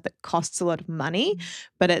be stuff that costs a lot of money,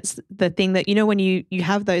 but it's the thing that, when you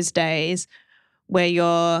have those days where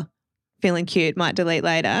you're feeling cute, might delete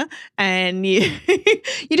later, and you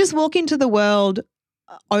just walk into the world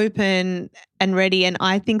open and ready. And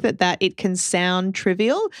I think that it can sound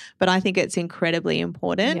trivial, but I think it's incredibly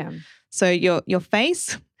important. Yeah. So your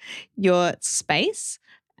face, your space,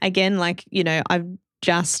 again, like, I'm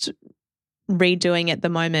just redoing at the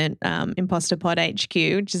moment Imposter Pod HQ,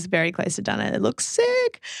 which is very close to done. It looks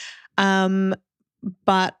sick.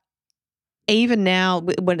 But even now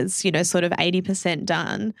when it's, sort of 80%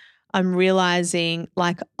 done, I'm realizing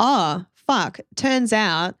like, oh, fuck, turns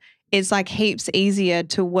out it's like heaps easier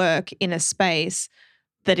to work in a space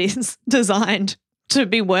that is designed to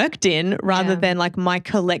be worked in rather than like my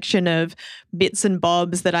collection of bits and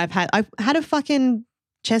bobs that I've had. I've had a fucking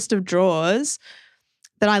chest of drawers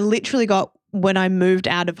that I literally got when I moved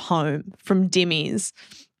out of home from Dimmies.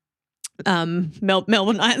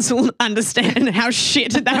 Melbourneites will understand how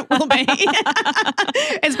shit that will be.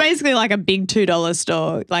 It's basically like a big $2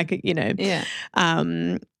 store, like,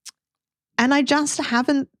 And I just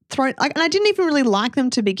haven't thrown, like, and I didn't even really like them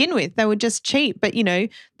to begin with. They were just cheap, but you know,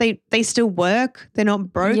 they still work. They're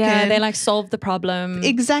not broken. Yeah, they like solve the problem.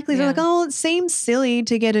 Exactly. They're Yeah. like, oh, it seems silly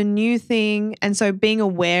to get a new thing. And so being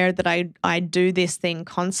aware that I do this thing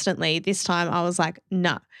constantly, this time I was like,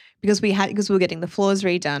 nah, because we were getting the floors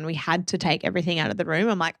redone. We had to take everything out of the room.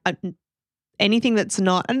 I'm like, anything that's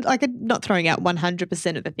not, and like not throwing out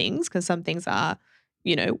 100% of the things, because some things are,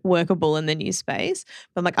 you know, workable in the new space.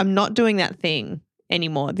 But I'm like, I'm not doing that thing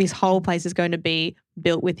anymore. This whole place is going to be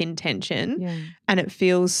built with intention, and it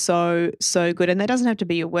feels so good. And that doesn't have to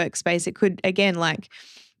be your workspace. It could, again, like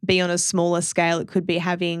be on a smaller scale. It could be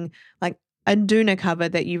having like a doona cover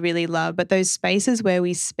that you really love, but those spaces where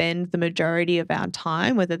we spend the majority of our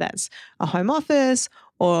time, whether that's a home office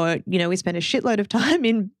or, you know, we spend a shitload of time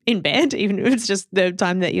in bed, even if it's just the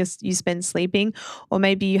time that you spend sleeping, or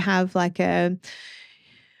maybe you have like a,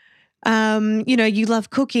 you know, you love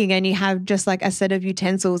cooking and you have just like a set of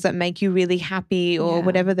utensils that make you really happy, or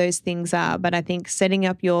whatever those things are. But I think setting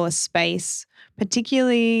up your space,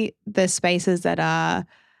 particularly the spaces that are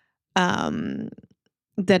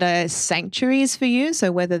sanctuaries for you.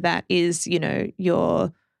 So whether that is, you know,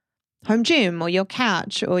 your home gym or your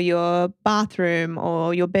couch or your bathroom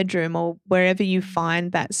or your bedroom or wherever you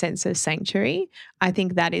find that sense of sanctuary, I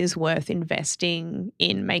think that is worth investing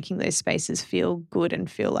in, making those spaces feel good and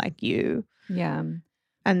feel like you. Yeah.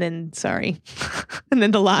 And then, and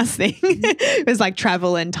then the last thing was like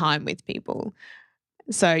travel and time with people.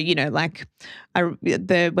 So, you know, like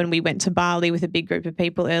when we went to Bali with a big group of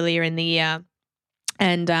people earlier in the year,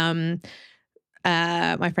 and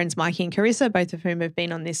my friends Mikey and Carissa, both of whom have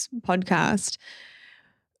been on this podcast,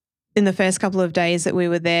 in the first couple of days that we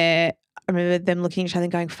were there, I remember them looking at each other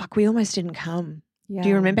and going, fuck, we almost didn't come. Yeah. Do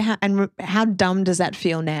you remember how dumb does that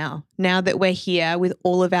feel now? Now that we're here with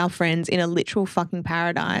all of our friends in a literal fucking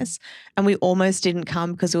paradise, and we almost didn't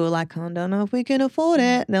come because we were like, I don't know if we can afford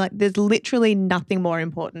it. And they're like, there's literally nothing more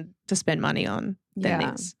important to spend money on than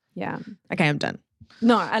this. Yeah. Okay, I'm done.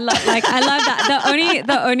 No, I love that.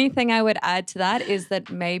 The only thing I would add to that is that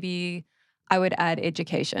maybe I would add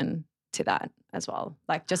education to that as well.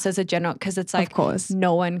 Like just as a general, because it's like, of course,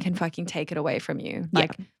 no one can fucking take it away from you.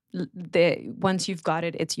 Like once you've got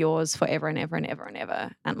it, it's yours forever and ever and ever and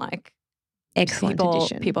ever. And like excellent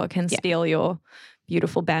addition. People can steal your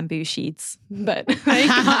beautiful bamboo sheets, but they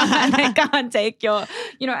can't take your,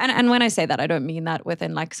 you know, and when I say that, I don't mean that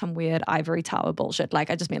within like some weird ivory tower bullshit. Like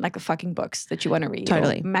I just mean like the fucking books that you want to read,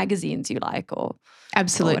 totally, or magazines you like, or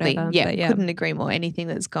absolutely, or yeah, couldn't agree more. Anything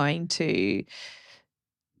that's going to,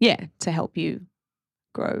 to help you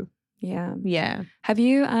grow. Yeah. Have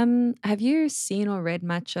you seen or read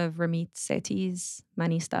much of Ramit Sethi's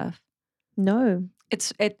money stuff? No.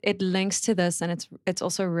 It links to this, and it's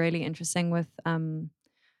also really interesting with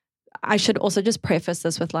I should also just preface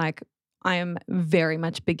this with like, I am very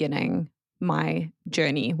much beginning my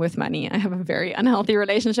journey with money. I have a very unhealthy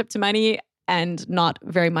relationship to money and not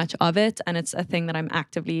very much of it, and it's a thing that I'm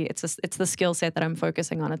actively, it's the skill set that I'm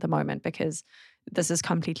focusing on at the moment, because this is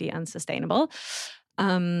completely unsustainable.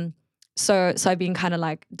 So I've been kind of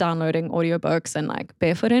like downloading audiobooks and like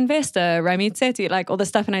Barefoot Investor, Ramit Sethi, like all this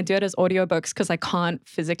stuff. And I do it as audiobooks because I can't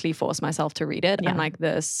physically force myself to read it. Yeah. I'm like,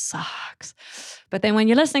 this sucks. But then when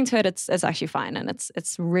you're listening to it, it's actually fine. And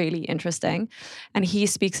it's really interesting. And he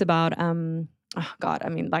speaks about, oh God, I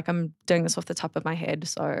mean, like I'm doing this off the top of my head.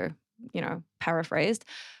 So, you know, paraphrased.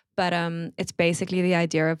 But it's basically the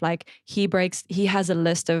idea of like, he has a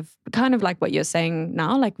list of kind of like what you're saying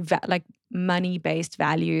now, like money-based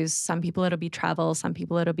values. Some people it'll be travel, some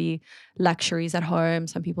people it'll be luxuries at home,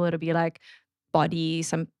 some people it'll be like body,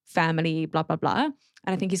 some family, blah, blah, blah. And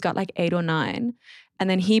I think he's got like 8 or 9. And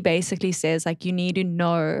then he basically says like, you need to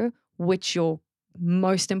know which your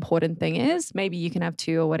most important thing is. Maybe you can have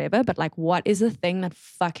 2 or whatever, but like, what is the thing that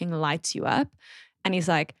fucking lights you up? And he's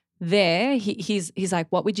like, he's like,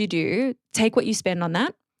 what would you do? Take what you spend on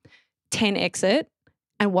that, 10x it,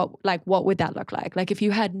 and what would that look like? Like if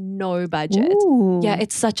you had no budget. Ooh. Yeah,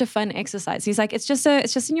 it's such a fun exercise. He's like, it's just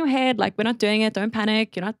in your head. Like we're not doing it. Don't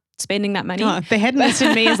panic. You're not spending that money. Oh, the hedonist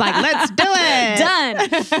in me is like, let's do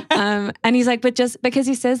it. Done. And he's like, but just because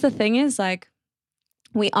he says the thing is like,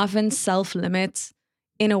 we often self-limit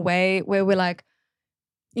in a way where we're like,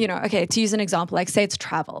 you know, okay, to use an example, like say it's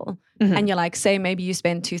travel, and you're like, say maybe you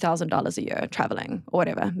spend $2,000 a year traveling or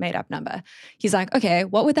whatever, made up number. He's like, okay,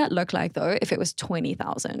 what would that look like though if it was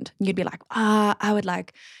 20,000? You'd be like, I would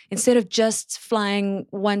like, instead of just flying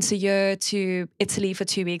once a year to Italy for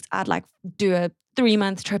 2 weeks, I'd like do a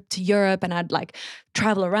 3-month trip to Europe and I'd like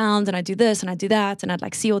travel around and I'd do this and I'd do that and I'd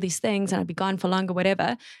like see all these things and I'd be gone for longer,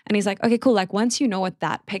 whatever. And he's like, okay, cool. Like once you know what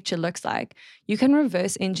that picture looks like, you can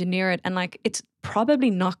reverse engineer it and like it's probably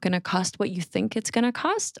not going to cost what you think it's going to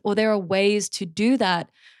cost. Or there are ways to do that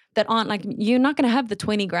aren't like, you're not going to have the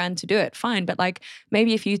 20 grand to do it. Fine. But like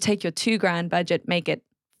maybe if you take your 2 grand budget, make it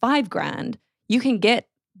 5 grand, you can get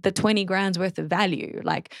the 20 grand's worth of value.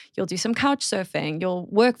 Like you'll do some couch surfing, you'll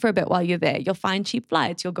work for a bit while you're there, you'll find cheap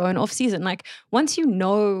flights, you'll go in off season. Like once you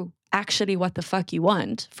know actually what the fuck you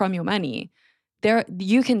want from your money, there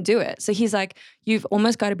you can do it. So he's like, you've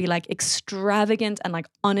almost got to be like extravagant and like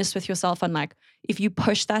honest with yourself. And like, if you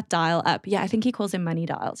push that dial up, I think he calls them money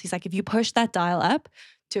dials. He's like, if you push that dial up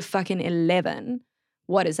to fucking 11,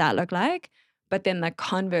 what does that look like? But then the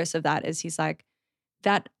converse of that is he's like,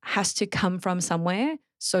 that has to come from somewhere.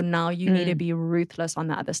 So now you need to be ruthless on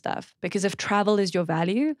the other stuff. Because if travel is your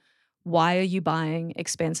value, why are you buying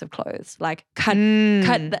expensive clothes? Like cut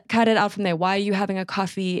it out from there. Why are you having a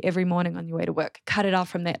coffee every morning on your way to work? Cut it out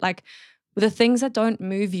from there. Like the things that don't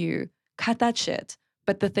move you, cut that shit.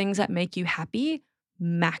 But the things that make you happy,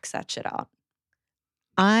 max that shit out.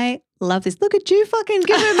 I love this. Look at you fucking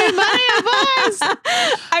giving me money advice.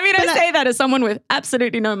 I mean, I say that as someone with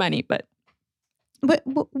absolutely no money, but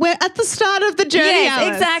we're at the start of the journey.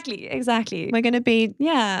 Yes, exactly. We're going to be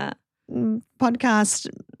podcast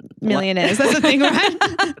millionaires. That's a thing, right?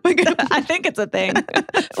 I think it's a thing.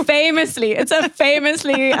 It's a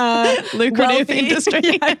famously lucrative industry.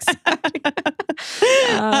 Yeah, exactly.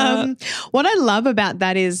 What I love about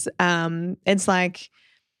that is it's like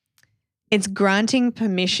it's granting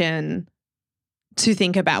permission to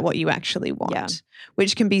think about what you actually want,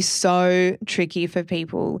 which can be so tricky for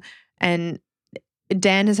people. And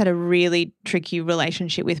Dan has had a really tricky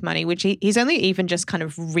relationship with money, which he's only even just kind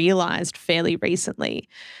of realized fairly recently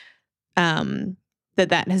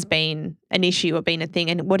that has been an issue or been a thing.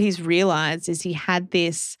 And what he's realized is he had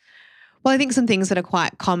this, well, I think some things that are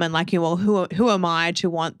quite common, like, well, who am I to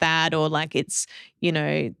want that? Or like it's,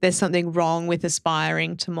 there's something wrong with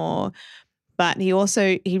aspiring to more. But he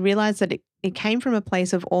realized that it came from a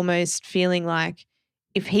place of almost feeling like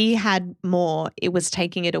if he had more, it was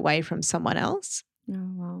taking it away from someone else.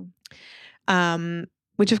 Oh, wow.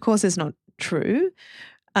 Which of course is not true.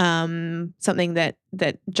 Something that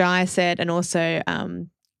Jai said, and also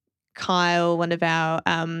Kyle, one of our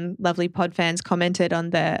lovely pod fans, commented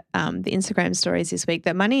on the Instagram stories this week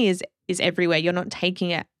that money is everywhere. You're not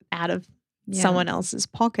taking it out of someone else's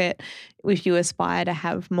pocket if you aspire to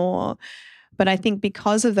have more. But I think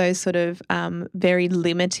because of those sort of very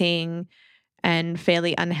limiting and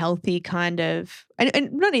fairly unhealthy kind of,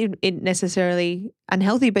 and not even necessarily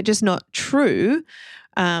unhealthy, but just not true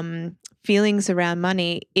feelings around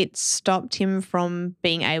money, it stopped him from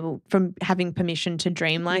from having permission to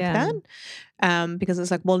dream like that. Because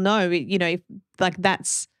it's like, well, no, like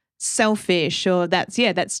that's selfish, or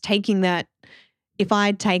that's taking that. If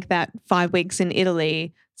I take that 5 weeks in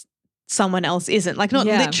Italy, someone else isn't. Like not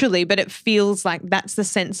literally, but it feels like that's the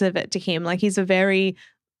sense of it to him. Like he's a very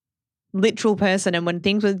literal person, and when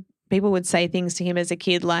people would say things to him as a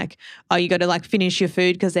kid like, oh, you got to like finish your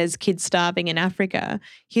food because there's kids starving in Africa,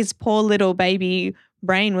 his poor little baby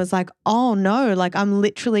brain was like, oh no, like I'm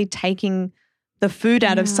literally taking the food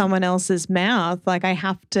out of someone else's mouth. Like I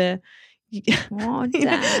have to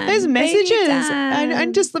those messages,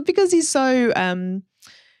 and just because he's so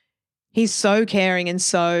caring and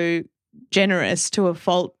so generous to a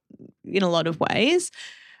fault in a lot of ways.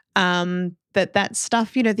 That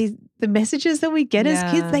stuff, the messages that we get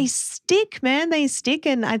as kids, they stick, man. They stick.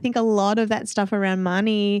 And I think a lot of that stuff around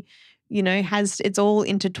money, it's all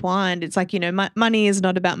intertwined. It's like, money is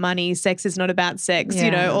not about money. Sex is not about sex.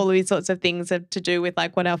 All of these sorts of things have to do with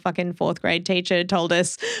like what our fucking 4th grade teacher told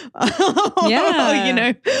us.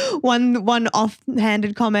 One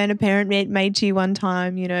offhanded comment a parent made to you one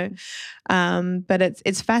time, but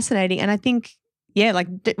it's fascinating. And I think,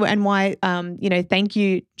 and why, thank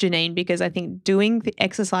you, Janine, because I think doing the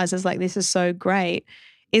exercises like this is so great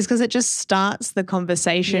is because it just starts the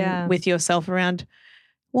conversation with yourself around,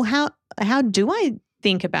 well, how do I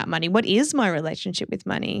think about money? What is my relationship with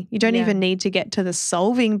money? You don't even need to get to the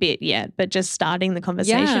solving bit yet, but just starting the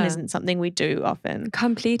conversation isn't something we do often.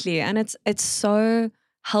 Completely. And it's so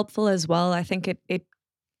helpful as well. I think it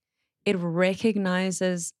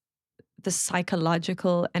recognizes the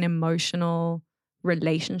psychological and emotional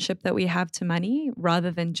relationship that we have to money,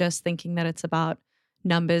 rather than just thinking that it's about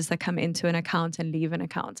numbers that come into an account and leave an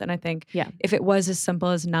account. And I think if it was as simple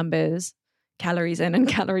as numbers, calories in and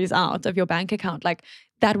calories out of your bank account, like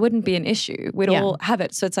that wouldn't be an issue. We'd all have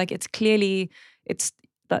it. So it's like, it's clearly, it's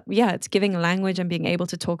it's giving language and being able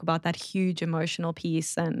to talk about that huge emotional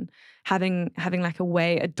piece and having like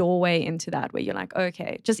a doorway into that where you're like,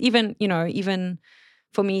 okay, just even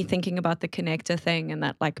for me thinking about the connector thing and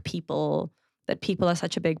that like people are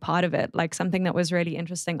such a big part of it. Like something that was really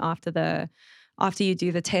interesting after you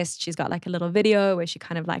do the test, she's got like a little video where she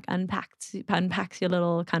kind of like unpacks your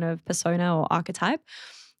little kind of persona or archetype.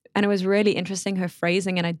 And it was really interesting, her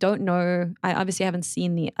phrasing. And I don't know, I obviously haven't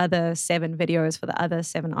seen the other 7 videos for the other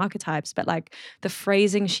 7 archetypes, but like the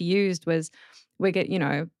phrasing she used was,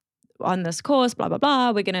 on this course, blah, blah,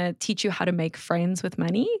 blah, we're going to teach you how to make friends with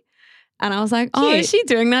money. And I was like, oh, is she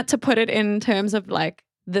doing that to put it in terms of like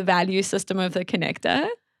the value system of the connector?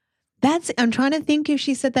 I'm trying to think if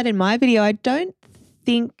she said that in my video. I don't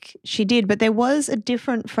think she did, but there was a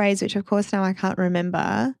different phrase, which of course now I can't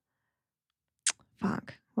remember.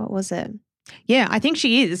 Fuck. What was it? Yeah, I think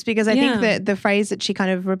she is, because I think that the phrase that she kind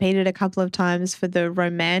of repeated a couple of times for the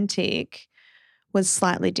romantic was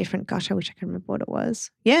slightly different. Gosh, I wish I could remember what it was.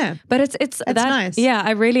 Yeah. But it's that nice. Yeah,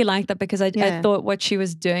 I really like that because I thought what she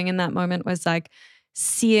was doing in that moment was like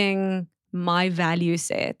seeing my value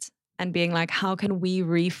set and being like, how can we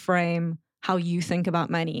reframe how you think about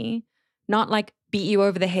money? Not like beat you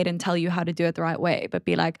over the head and tell you how to do it the right way, but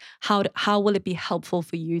be like, how will it be helpful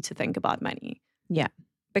for you to think about money? Yeah.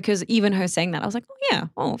 Because even her saying that, I was like,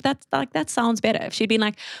 that sounds better. If she'd been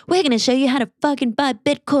like, we're going to show you how to fucking buy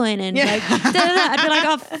Bitcoin and like, I'd be like,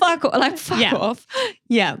 oh, fuck off.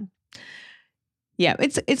 Yeah. Yeah.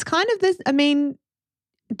 It's kind of this, I mean,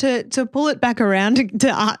 to pull it back around to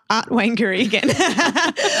art wankery again.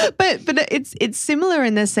 but it's similar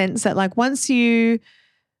in the sense that like once you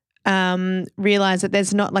realize that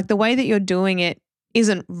there's not like the way that you're doing it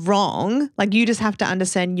isn't wrong, like you just have to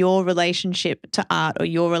understand your relationship to art or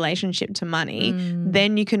your relationship to money,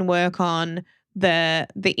 then you can work on the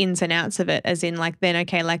ins and outs of it, as in like then I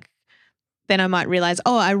might realize,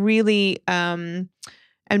 oh, I really am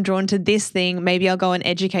drawn to this thing. Maybe I'll go and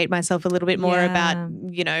educate myself a little bit more about,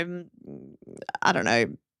 I don't know,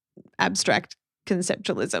 abstract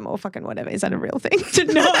conceptualism or fucking whatever. Is that a real thing?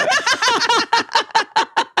 No.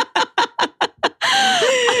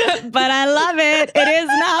 But I love it. It is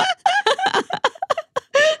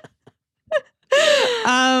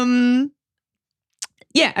now.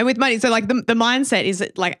 Yeah, and with money, so like the mindset is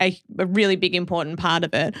like a really big important part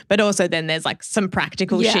of it, but also then there's like some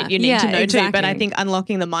practical shit you need to know too. But I think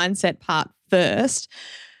unlocking the mindset part first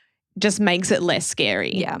just makes it less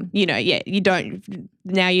scary. Yeah. You're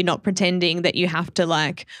not pretending that you have to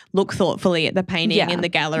like look thoughtfully at the painting in the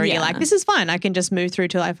gallery. Yeah. You're like, this is fine. I can just move through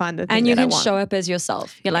till I find the thing and you that I can want. show up as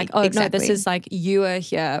yourself. You're like, oh, no, this is like you are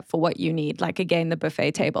here for what you need. Like again, the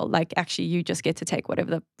buffet table. Like actually you just get to take whatever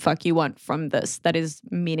the fuck you want from this that is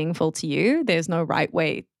meaningful to you. There's no right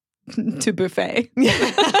way to buffet. Quote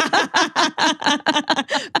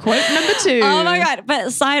number 2. Oh my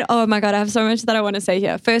God. I have so much that I want to say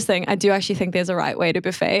here. First thing, I do actually think there's a right way to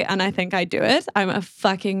buffet, and I think I do it. I'm a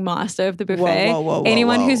fucking master of the buffet. Whoa,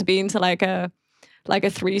 Anyone who's been to like a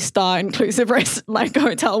 3-star inclusive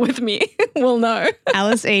hotel with me will know.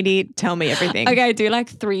 Alice Edie, tell me everything. Okay, I do like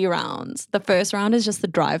 3 rounds. The first round is just the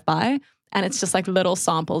drive-by, and it's just like little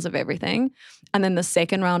samples of everything. And then the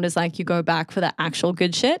second round is like you go back for the actual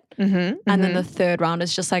good shit. And then the third round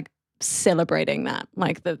is just like celebrating that.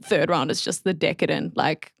 Like the third round is just the decadent,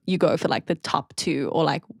 like you go for like the top 2 or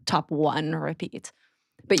like top 1 repeat.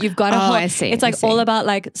 But you've got to I see. It's like all about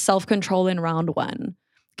like self-control in round 1.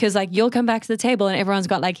 Because like you'll come back to the table and everyone's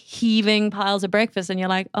got like heaving piles of breakfast and you're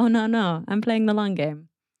like, oh no, I'm playing the long game.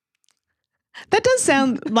 That does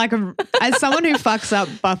sound like as someone who fucks up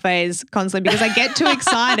buffets constantly, because I get too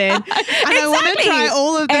excited and I want to try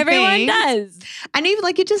all of the things. Everyone does. And even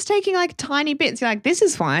like you're just taking like tiny bits. You're like, this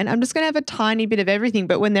is fine. I'm just going to have a tiny bit of everything.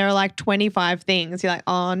 But when there are like 25 things, you're like,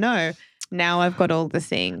 oh no, now I've got all the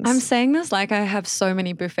things. I'm saying this like I have so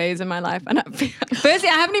many buffets in my life. And firstly,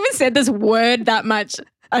 I haven't even said this word that much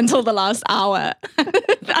until the last hour.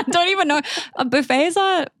 I don't even know. Buffets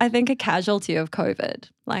are, I think, a casualty of COVID.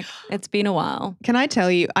 Like, it's been a while. Can I tell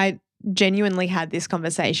you, I genuinely had this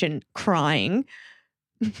conversation crying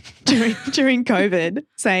during COVID,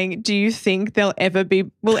 saying, do you think we'll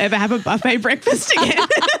ever have a buffet breakfast again?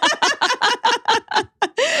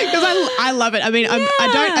 Because I love it. I mean,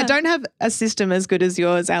 I don't have a system as good as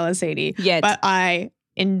yours, Alice Edie, yet, but I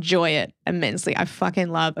enjoy it immensely. I fucking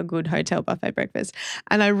love a good hotel buffet breakfast.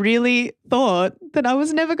 And I really thought that I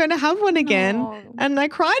was never going to have one again. And I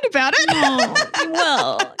cried about it.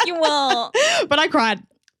 No, you will. But I cried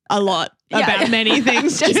a lot about many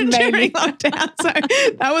things just during lockdown. So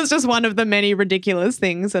that was just one of the many ridiculous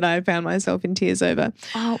things that I found myself in tears over.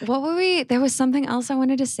 Oh, what were we? There was something else I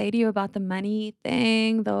wanted to say to you about the money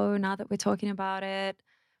thing, though, now that we're talking about it.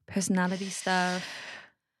 Personality stuff.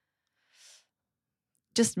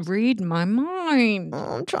 Just read my mind.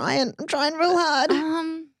 Oh, I'm trying real hard.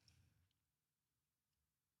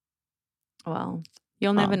 Well,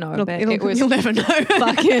 you'll never know, look, but it was you'll never know.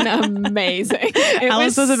 fucking amazing.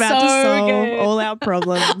 Alice was about to solve all our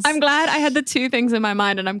problems. I'm glad I had the two things in my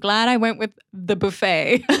mind, and I'm glad I went with the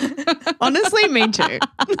buffet. Honestly, me too.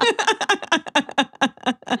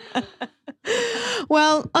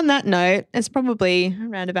 Well, on that note, it's probably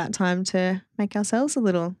around about time to make ourselves a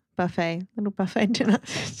little buffet dinner.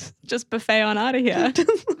 Just buffet on out of here.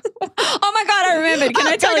 Oh my God, I remembered. Can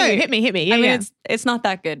I tell you? Hit me. Yeah, I mean, it's not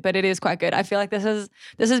that good, but it is quite good. I feel like this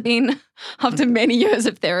has been, after many years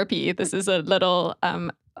of therapy, this is a little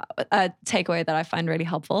a takeaway that I find really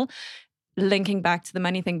helpful. Linking back to the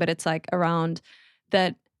money thing, but it's like around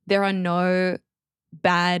that there are no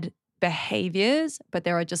bad behaviors, but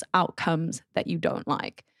there are just outcomes that you don't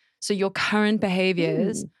like. So your current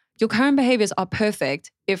behaviors are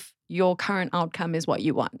perfect if your current outcome is what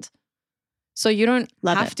you want. So you don't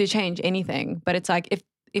have to change anything, but it's like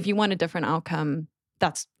if you want a different outcome,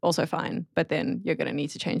 that's also fine. But then you're going to need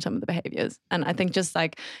to change some of the behaviors. And I think just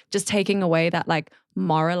taking away that like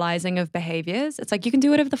moralizing of behaviors, it's like you can do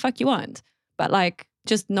whatever the fuck you want, but like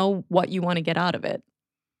just know what you want to get out of it.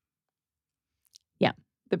 Yeah.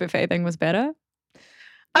 The buffet thing was better.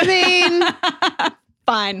 I mean,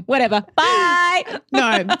 fine, whatever. Bye.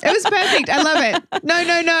 No, it was perfect. I love it.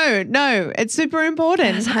 No. It's super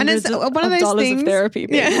important. And it's one of those things. Of therapy.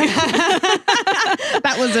 Baby. Yeah.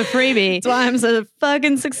 That was a freebie. That's why I'm so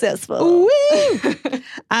fucking successful.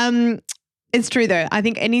 It's true though. I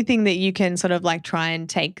think anything that you can sort of like try and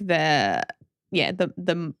take the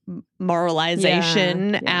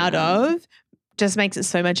moralization out of just makes it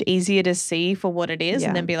so much easier to see for what it is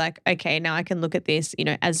and then be like, okay, now I can look at this,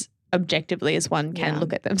 as objectively as one can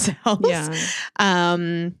look at themselves. Yeah.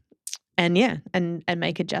 And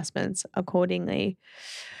make adjustments accordingly.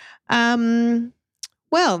 Well,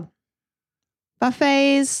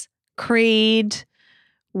 buffets, creed,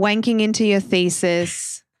 wanking into your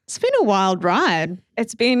thesis. It's been a wild ride.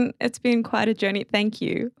 It's been quite a journey. Thank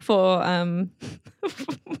you for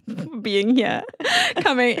being here.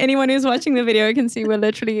 Anyone who's watching the video can see we're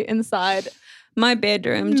literally inside my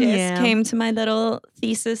bedroom. Jess came to my little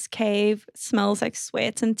thesis cave. It smells like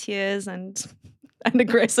sweat and tears and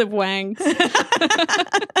aggressive wanks.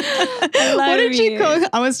 What did you call?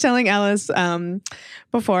 I was telling Alice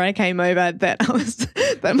before I came over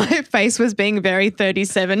that my face was being very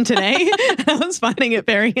 37 today. And I was finding it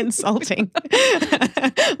very insulting.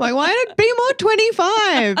 Like, why don't it be more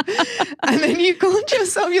 25? And then you called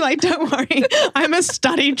yourself, you're like, don't worry, I'm a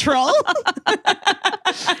study troll.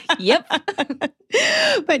 Yep.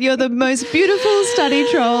 But you're the most beautiful study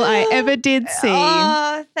troll I ever did see.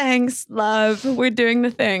 Oh, thanks, love. We're doing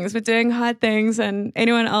the things. We're doing hard things. And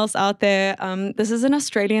anyone else out there, this is an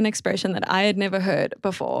Australian expression that I had never heard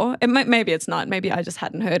before. Maybe it's not. Maybe I just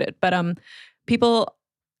hadn't heard it. But people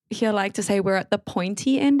here like to say we're at the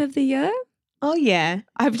pointy end of the year. Oh, yeah.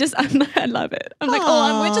 I love it. I'm like,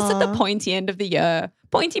 we're just at the pointy end of the year.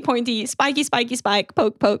 Pointy, pointy, spiky, spiky, spike,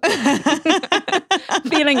 poke, poke.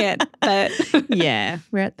 Feeling it, but yeah,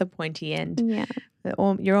 we're at the pointy end. Yeah,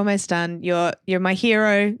 you're almost done. You're my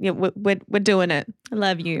hero. We're doing it. I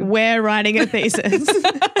love you. We're writing a thesis.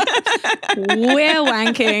 We're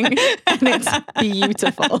wanking, and it's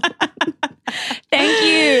beautiful. Thank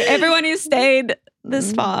you, everyone who stayed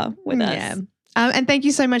this far with us. Yeah. And thank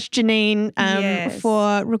you so much, Janine,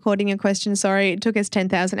 for recording your question. Sorry, it took us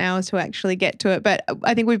 10,000 hours to actually get to it, but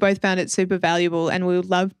I think we both found it super valuable and we would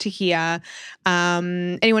love to hear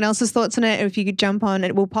anyone else's thoughts on it. If you could jump on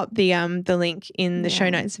it, we'll pop the link in the show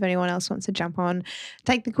notes if anyone else wants to jump on,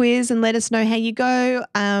 take the quiz and let us know how you go.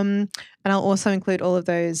 And I'll also include all of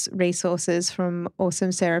those resources from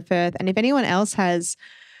awesome Sarah Firth. And if anyone else has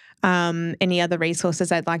any other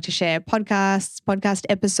resources I'd like to share, podcast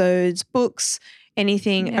episodes, books,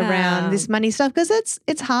 anything around this money stuff, because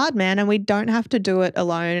it's hard, man, and we don't have to do it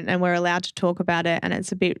alone and we're allowed to talk about it, and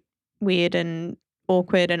it's a bit weird and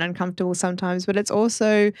awkward and uncomfortable sometimes, but it's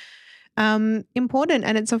also important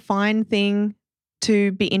and it's a fine thing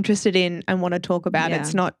to be interested in and want to talk about.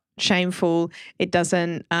 It's not shameful. It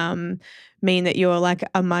doesn't mean that you're like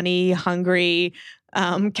a money hungry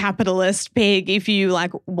capitalist pig if you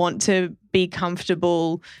like want to be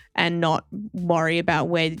comfortable and not worry about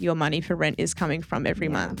where your money for rent is coming from every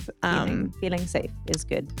month. Feeling safe is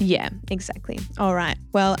good. Yeah, exactly. All right.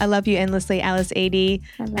 Well, I love you endlessly, Alice Edie.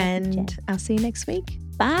 And I'll see you next week.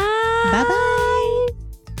 Bye. Bye-bye.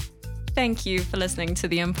 Thank you for listening to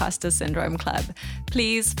the Imposter Syndrome Club.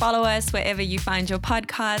 Please follow us wherever you find your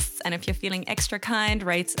podcasts. And if you're feeling extra kind,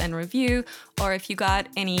 rate and review. Or if you got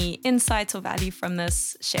any insights or value from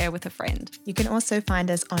this, share with a friend. You can also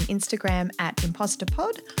find us on Instagram at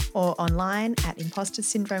ImposterPod or online at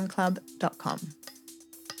impostersyndromeclub.com.